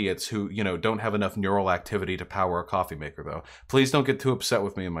idiots who, you know, don't have enough neural activity to power a coffee maker, though. Please don't get too upset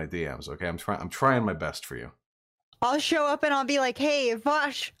with me in my DMs. Okay, I'm trying my best for you. I'll show up and I'll be like, hey,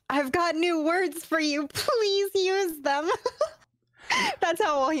 Vosh, I've got new words for you. Please use them. That's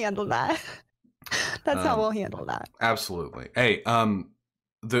how we'll handle that. That's how we'll handle that. Absolutely. Hey,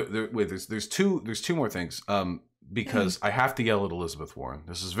 wait, there's two more things. Because I have to yell at Elizabeth Warren.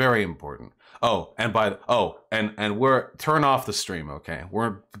 This is very important. Oh, and and we're turn off the stream, okay?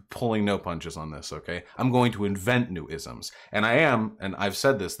 We're pulling no punches on this, okay? I'm going to invent new isms, and I am, and I've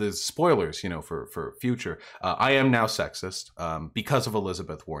said this. There's spoilers, you know, for future. I am now sexist because of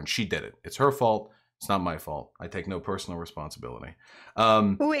Elizabeth Warren. She did it. It's her fault. It's not my fault. I take no personal responsibility.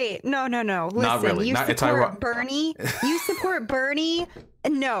 Wait, no. Listen, Not really. You support Bernie. You support Bernie.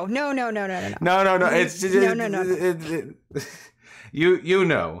 No. No. No. It's just, No. You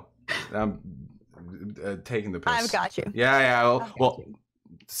know, I'm taking the piss. I've got you. Yeah. Well,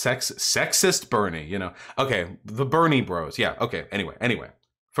 sexist Bernie. You know. Okay, the Bernie Bros. Yeah. Okay. Anyway.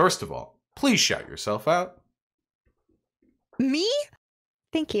 First of all, please shout yourself out. Me?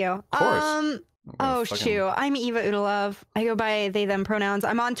 Thank you. Of course. Oh shoot! I'm Eva Unalove. I go by they them pronouns.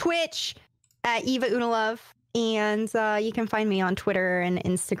 I'm on Twitch at Eva Unalove, and you can find me on Twitter and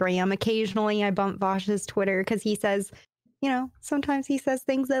Instagram. Occasionally, I bump Vosh's Twitter because he says, you know, sometimes he says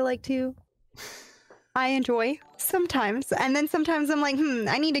things I enjoy sometimes, and then sometimes I'm like,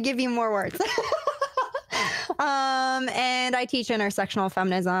 I need to give you more words. And I teach intersectional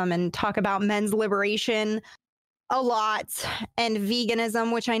feminism and talk about men's liberation a lot, and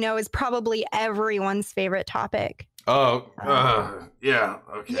veganism, which I know is probably everyone's favorite topic. Oh, yeah.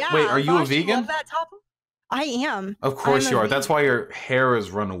 Okay. Yeah, Wait, are you a Vosh, vegan? love that topic? I am. Of course I'm you a are. That's vegan. why your hair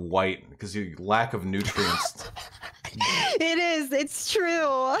is run white, because you lack of nutrients. It is. It's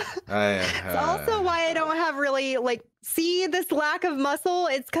true. It's also why I don't have really see this lack of muscle.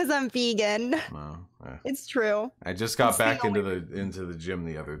 It's because I'm vegan. It's true. I just got back into the gym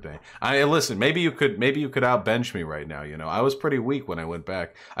the other day. Listen, maybe you could outbench me right now. You know, I was pretty weak when I went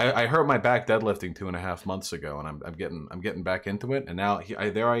back. I hurt my back deadlifting 2.5 months ago, and I'm getting back into it. And now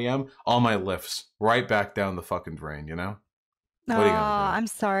there I am, all my lifts right back down the fucking drain. You know. What are you gonna do? I'm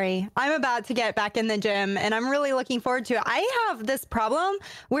sorry. I'm about to get back in the gym and I'm really looking forward to it. I have this problem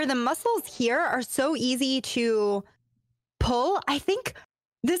where the muscles here are so easy to pull. I think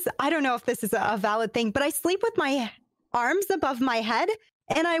I don't know if this is a valid thing, but I sleep with my arms above my head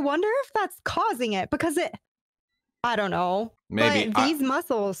and I wonder if that's causing it because I don't know. Maybe but these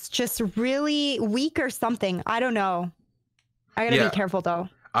muscles just really weak or something. I don't know. I gotta be careful though.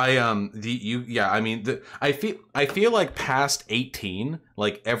 I feel like past 18,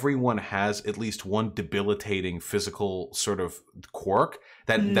 like everyone has at least one debilitating physical sort of quirk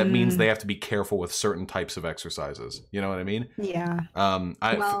that means they have to be careful with certain types of exercises. You know what I mean? Yeah.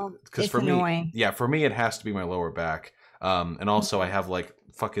 Because for annoying. me it has to be my lower back. And also I have like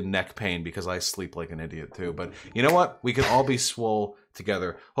fucking neck pain because I sleep like an idiot too. But you know what? We can all be swole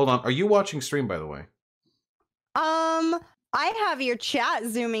together. Hold on. Are you watching stream, by the way? I have your chat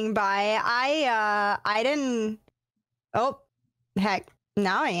zooming by. I didn't. Oh, heck!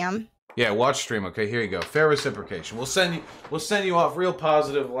 Now I am. Yeah, watch stream. Okay, here you go. Fair reciprocation. We'll send you off real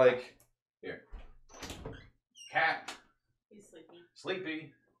positive. Like here, cat. He's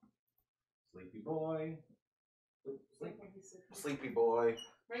sleepy. Sleepy boy. Sleepy boy.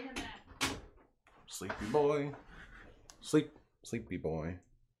 Bring him back. Sleepy boy. Sleepy boy.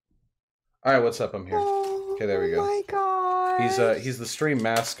 All right, what's up? I'm here. Okay, there we go. Oh my god. He's the stream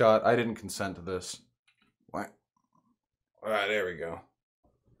mascot. I didn't consent to this. What? All right, there we go.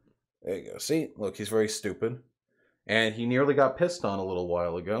 There you go. See, look, he's very stupid, and he nearly got pissed on a little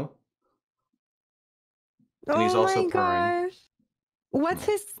while ago. And he's also purring. Gosh. What's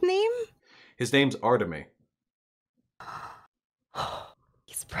his name? His name's Artemy.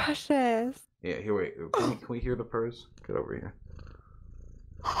 He's precious. Yeah, here, wait. Can we hear the purrs? Get over here.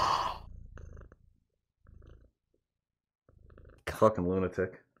 Fucking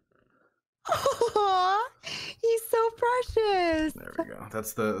lunatic. He's so precious. There we go.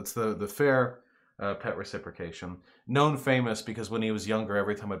 That's the fair pet reciprocation. Known famous because when he was younger,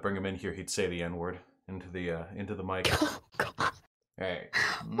 every time I'd bring him in here, he'd say the N-word into the mic. Oh, God. Hey.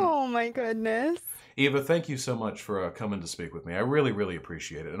 Oh my goodness. Eva, thank you so much for coming to speak with me. I really, really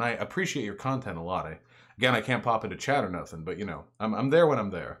appreciate it, and I appreciate your content a lot. I can't pop into chat or nothing, but you know, I'm there when I'm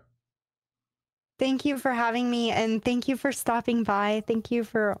there. Thank you for having me, and thank you for stopping by. Thank you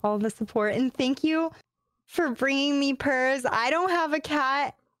for all the support, and thank you for bringing me purrs. I don't have a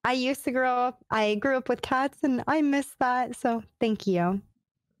cat, I grew up with cats and I miss that. So thank you.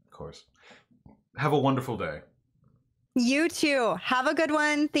 Of course. Have a wonderful day. You too. Have a good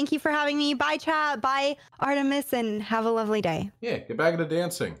one. Thank you for having me. Bye, chat. Bye, Artemis, and have a lovely day. Yeah, get back into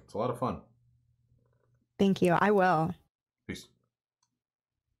dancing. It's a lot of fun. Thank you. I will. Peace.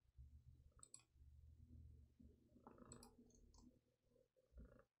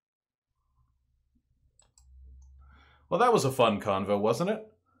 Well, that was a fun convo, wasn't it?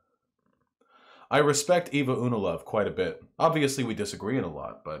 I respect Eva Unilov quite a bit. Obviously, we disagree in a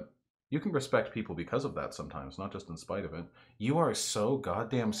lot, but you can respect people because of that sometimes, not just in spite of it. You are so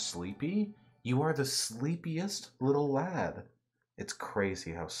goddamn sleepy. You are the sleepiest little lad. It's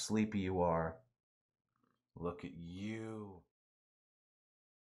crazy how sleepy you are. Look at you.